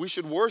 We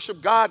should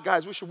worship God,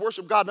 guys. We should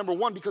worship God, number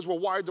one, because we're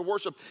wired to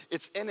worship.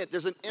 It's in it.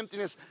 There's an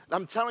emptiness.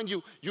 I'm telling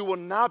you, you will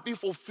not be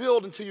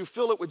fulfilled until you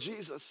fill it with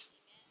Jesus.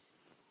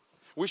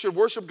 We should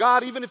worship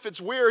God even if it's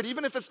weird,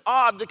 even if it's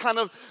odd to kind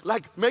of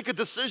like make a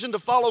decision to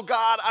follow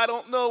God. I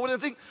don't know. What do you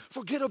think?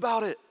 Forget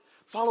about it.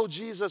 Follow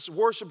Jesus.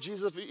 Worship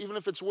Jesus even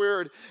if it's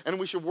weird. And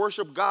we should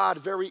worship God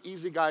very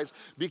easy, guys,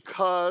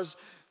 because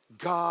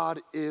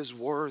God is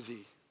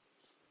worthy.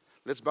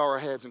 Let's bow our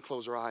heads and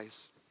close our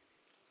eyes.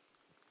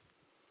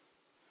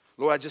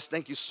 Lord, I just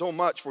thank you so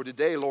much for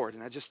today, Lord.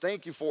 And I just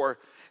thank you for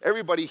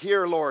everybody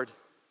here, Lord.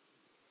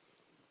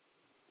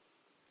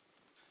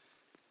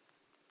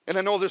 And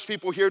I know there's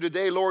people here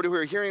today, Lord, who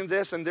are hearing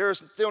this and they're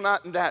still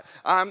not in that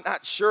I'm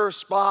not sure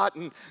spot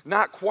and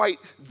not quite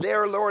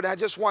there, Lord. I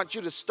just want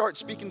you to start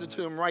speaking to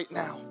them right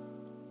now.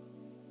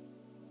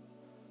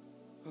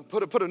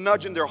 Put a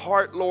nudge in their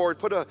heart, Lord.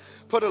 Put a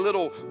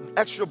little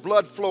extra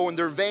blood flow in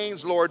their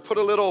veins, Lord. Put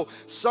a little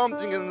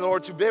something in,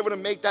 Lord, to be able to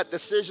make that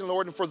decision,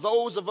 Lord. And for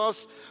those of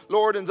us,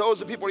 Lord, and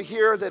those of people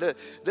here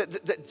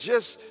that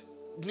just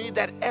need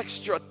that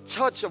extra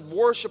touch of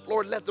worship,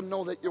 Lord, let them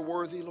know that you're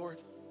worthy, Lord.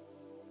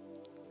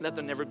 Let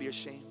them never be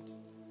ashamed.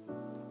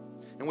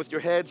 And with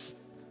your heads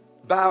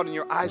bowed and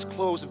your eyes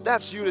closed, if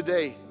that's you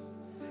today,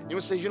 you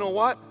would say, you know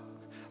what?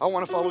 I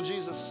want to follow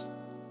Jesus.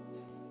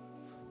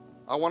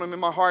 I want him in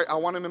my heart. I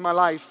want him in my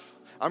life.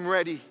 I'm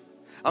ready.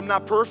 I'm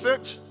not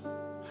perfect,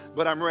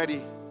 but I'm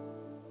ready.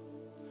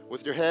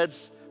 With your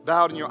heads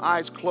bowed and your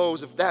eyes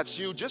closed, if that's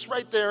you, just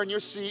right there in your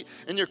seat,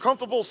 in your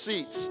comfortable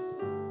seat,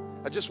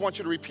 I just want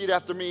you to repeat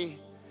after me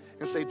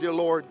and say, dear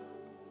Lord,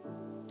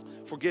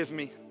 forgive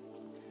me.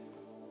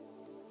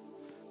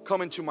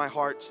 Come into my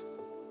heart.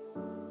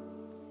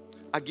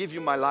 I give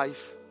you my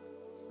life.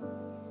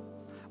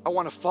 I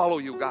want to follow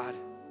you, God.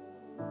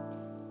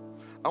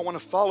 I want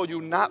to follow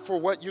you not for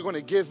what you're going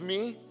to give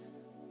me,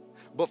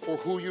 but for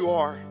who you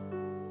are.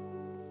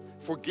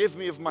 Forgive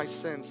me of my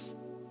sins.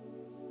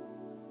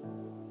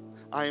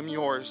 I am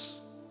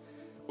yours.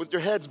 With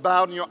your heads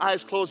bowed and your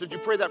eyes closed, if you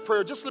pray that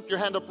prayer, just slip your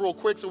hand up real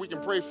quick so we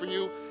can pray for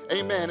you.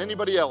 Amen.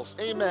 Anybody else?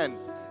 Amen.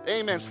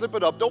 Amen. Slip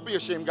it up. Don't be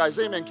ashamed, guys.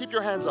 Amen. Keep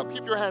your hands up.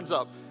 Keep your hands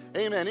up.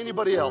 Amen.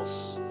 Anybody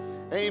else?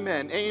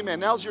 Amen. Amen.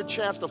 Now's your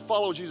chance to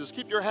follow Jesus.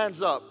 Keep your hands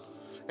up.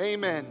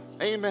 Amen.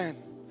 Amen.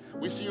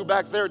 We see you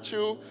back there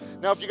too.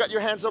 Now, if you got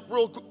your hands up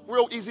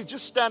real easy,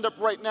 just stand up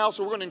right now.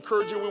 So we're going to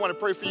encourage you. We want to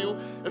pray for you.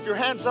 If your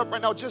hand's up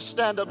right now, just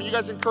stand up. And you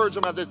guys encourage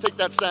them as they take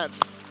that stance.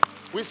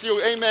 We see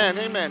you. Amen.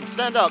 Amen.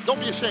 Stand up. Don't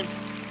be ashamed.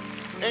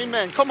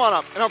 Amen. Come on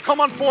up. Now come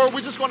on forward.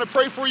 We just want to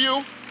pray for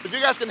you. If you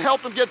guys can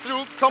help them get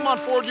through, come on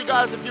forward, you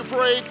guys, if you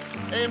prayed.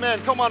 Amen.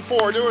 Come on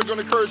forward. We're going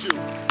to encourage you.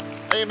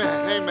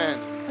 Amen. Amen.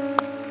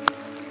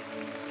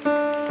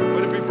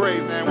 Way to be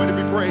brave, man. Way to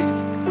be brave.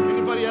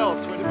 Anybody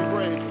else? Way to be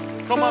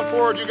brave. Come on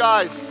forward, you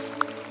guys.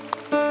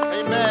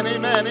 Amen.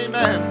 Amen.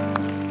 Amen.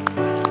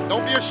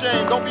 Don't be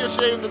ashamed. Don't be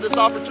ashamed of this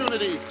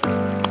opportunity.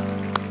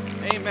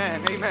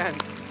 Amen. Amen.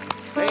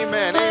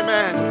 Amen.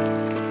 Amen.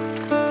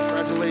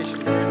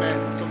 Congratulations.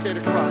 Amen. It's okay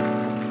to cry.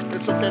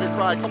 It's okay to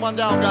cry. Come on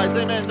down, guys.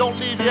 Amen. Don't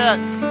leave yet.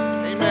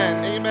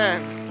 Amen.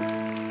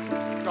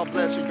 Amen. God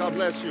bless you. God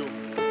bless you.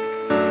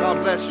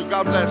 God bless you.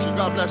 God bless you.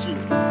 God bless you.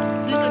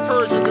 Keep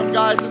encouraging them,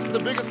 guys. This is the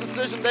biggest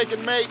decision they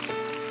can make.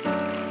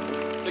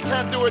 They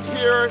can't do it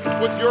here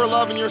with your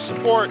love and your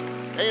support.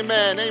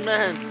 Amen.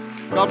 Amen.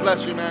 God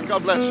bless you, man.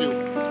 God bless you.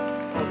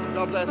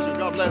 God bless you.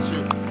 God bless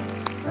you.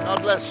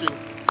 God bless you.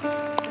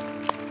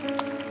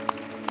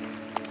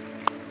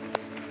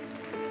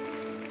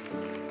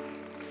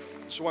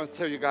 I just want to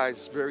tell you guys,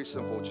 it's very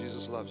simple.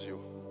 Jesus loves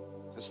you.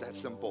 It's that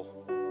simple,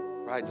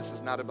 right? This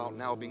is not about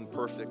now being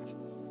perfect.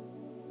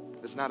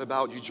 It's not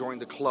about you join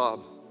the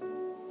club.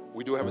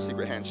 We do have a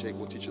secret handshake.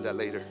 We'll teach you that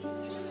later.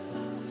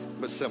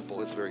 But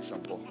simple. It's very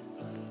simple.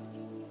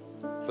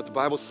 But the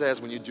Bible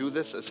says when you do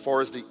this, as far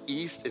as the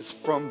east is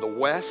from the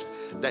west,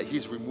 that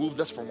he's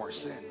removed us from our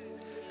sin.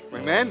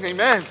 Amen?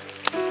 Amen.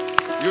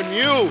 You're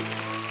new.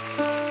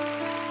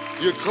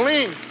 You're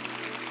clean.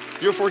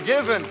 You're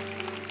forgiven.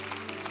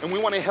 And we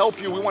want to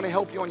help you. We want to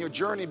help you on your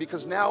journey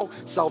because now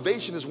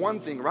salvation is one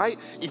thing, right?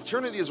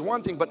 Eternity is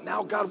one thing, but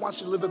now God wants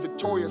you to live a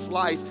victorious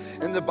life.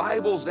 And the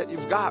Bibles that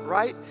you've got,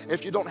 right?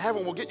 If you don't have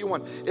one, we'll get you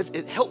one.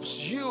 It helps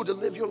you to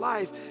live your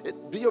life.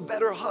 Be a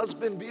better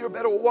husband, be a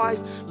better wife,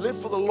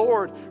 live for the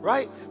Lord,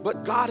 right?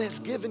 But God has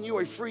given you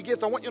a free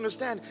gift. I want you to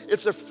understand,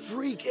 it's a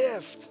free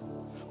gift.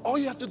 All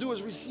you have to do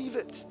is receive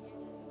it.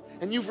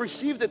 And you've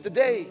received it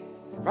today,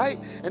 right?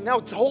 And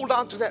now hold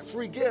on to that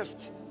free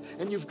gift.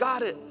 And you've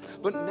got it.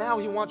 But now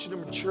he wants you to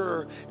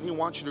mature and he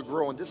wants you to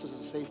grow. And this is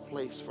a safe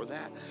place for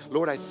that.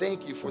 Lord, I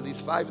thank you for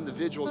these 5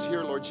 individuals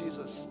here, Lord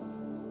Jesus.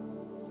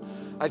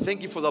 I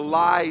thank you for the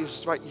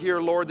lives right here,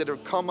 Lord, that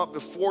have come up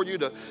before you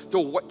to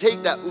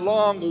take that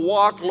long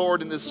walk,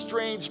 Lord, in this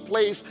strange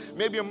place,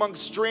 maybe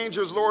amongst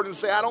strangers, Lord, and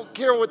say, I don't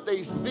care what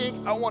they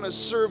think. I want to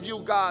serve you,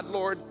 God,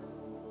 Lord.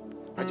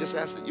 I just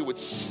ask that you would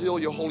seal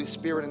your Holy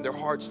Spirit in their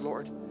hearts,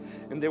 Lord,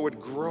 and they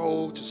would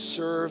grow to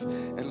serve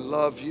and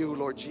love you,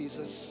 Lord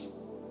Jesus.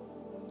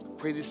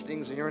 Pray these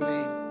things in your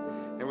name.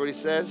 Everybody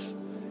says,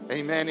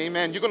 amen,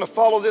 amen. You're going to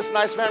follow this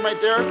nice man right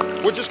there.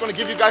 We're just going to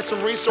give you guys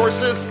some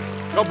resources.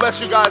 God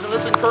bless you guys, and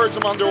let's encourage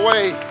them on their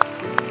way.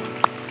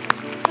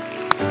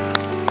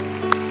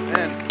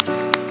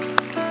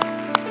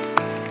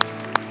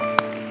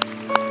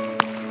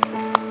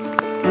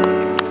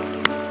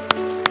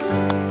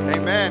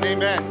 Amen,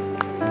 amen.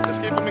 Let's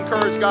keep them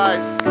encouraged,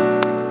 guys.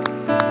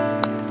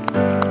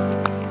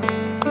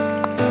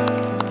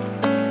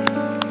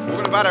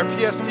 Invite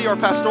our PST, our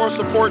pastoral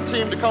support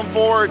team, to come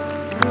forward.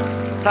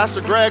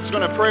 Pastor Greg's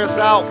going to pray us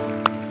out.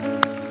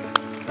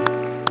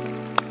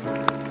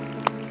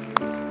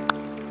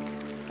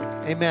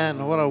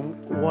 Amen. What a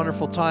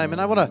wonderful time.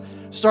 And I want to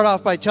start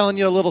off by telling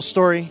you a little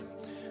story.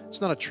 It's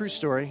not a true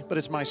story, but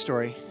it's my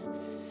story.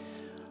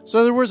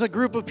 So there was a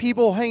group of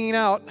people hanging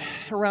out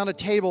around a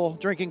table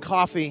drinking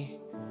coffee.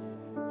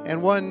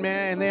 And one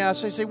man, and they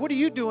say, what are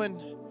you doing?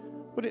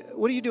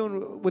 What are you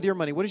doing with your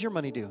money? What does your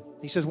money do?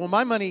 He says, well,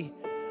 my money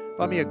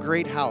bought me a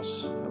great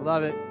house. I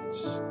love it.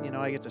 It's,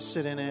 I get to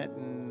sit in it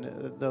and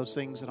those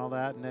things and all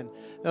that. And then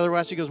another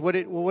one, he goes, what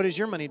does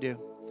your money do?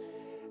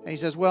 And he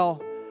says,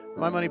 well,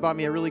 my money bought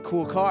me a really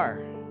cool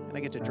car, and I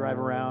get to drive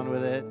around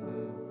with it,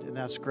 and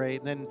that's great.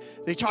 And then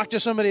they talk to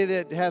somebody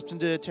that happened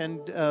to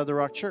attend the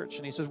Rock Church,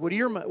 and he says, what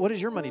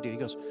does your money do? He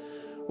goes,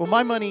 well,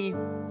 my money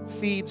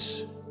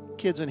feeds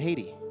kids in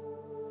Haiti.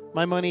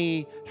 My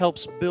money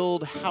helps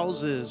build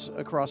houses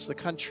across the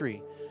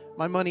country.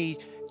 My money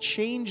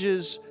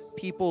changes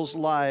people's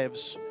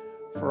lives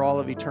for all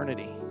of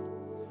eternity.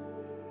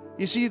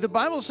 You see, the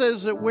Bible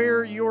says that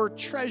where your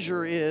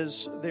treasure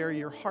is, there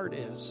your heart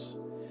is.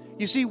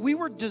 You see, we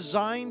were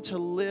designed to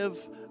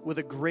live with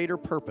a greater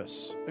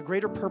purpose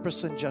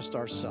than just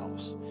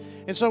ourselves.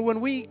 And so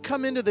when we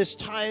come into this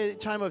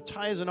time of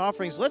tithes and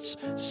offerings, let's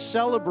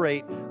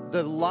celebrate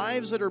the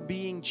lives that are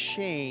being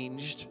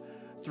changed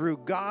through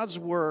God's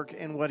work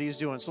and what he's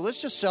doing. So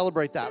let's just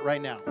celebrate that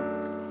right now.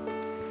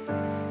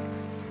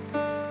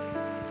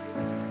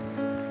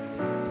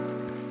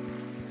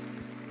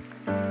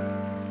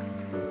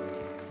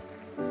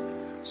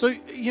 So,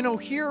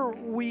 here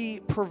we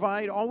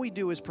provide, all we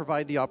do is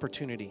provide the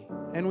opportunity.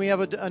 And we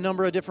have a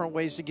number of different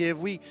ways to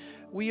give.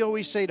 We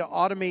always say to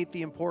automate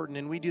the important,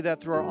 and we do that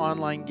through our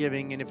online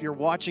giving. And if you're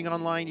watching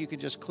online, you can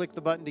just click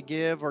the button to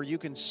give, or you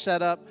can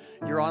set up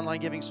your online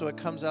giving so it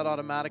comes out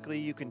automatically.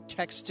 You can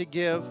text to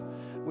give.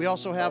 We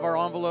also have our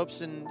envelopes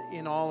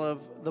in all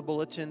of the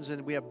bulletins,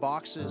 and we have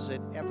boxes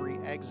at every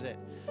exit.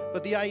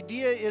 But the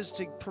idea is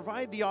to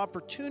provide the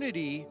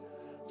opportunity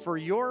for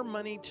your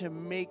money to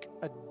make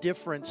a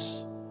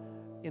difference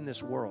in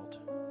this world.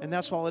 And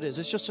that's all it is.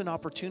 It's just an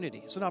opportunity.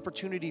 It's an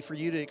opportunity for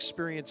you to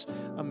experience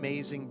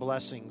amazing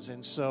blessings.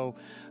 And so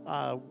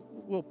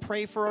we'll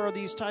pray for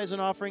these tithes and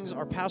offerings.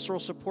 Our pastoral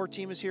support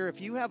team is here. If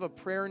you have a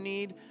prayer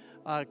need,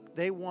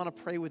 they want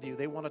to pray with you.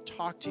 They want to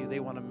talk to you. They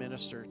want to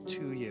minister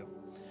to you.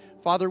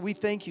 Father, we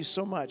thank you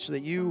so much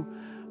that you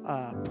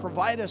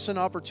provide us an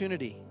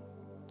opportunity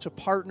to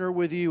partner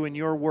with you in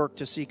your work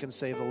to seek and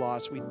save the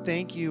lost. We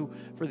thank you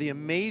for the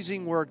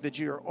amazing work that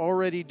you're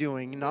already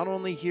doing, not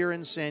only here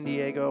in San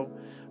Diego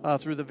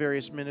through the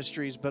various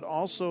ministries, but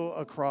also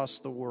across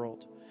the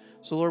world.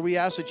 So, Lord, we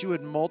ask that you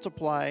would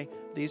multiply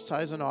these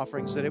tithes and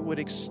offerings, that it would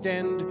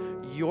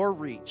extend your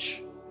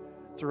reach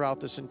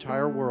throughout this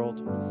entire world.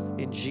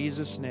 In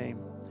Jesus' name,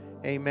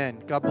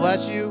 amen. God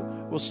bless you.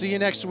 We'll see you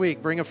next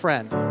week. Bring a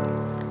friend.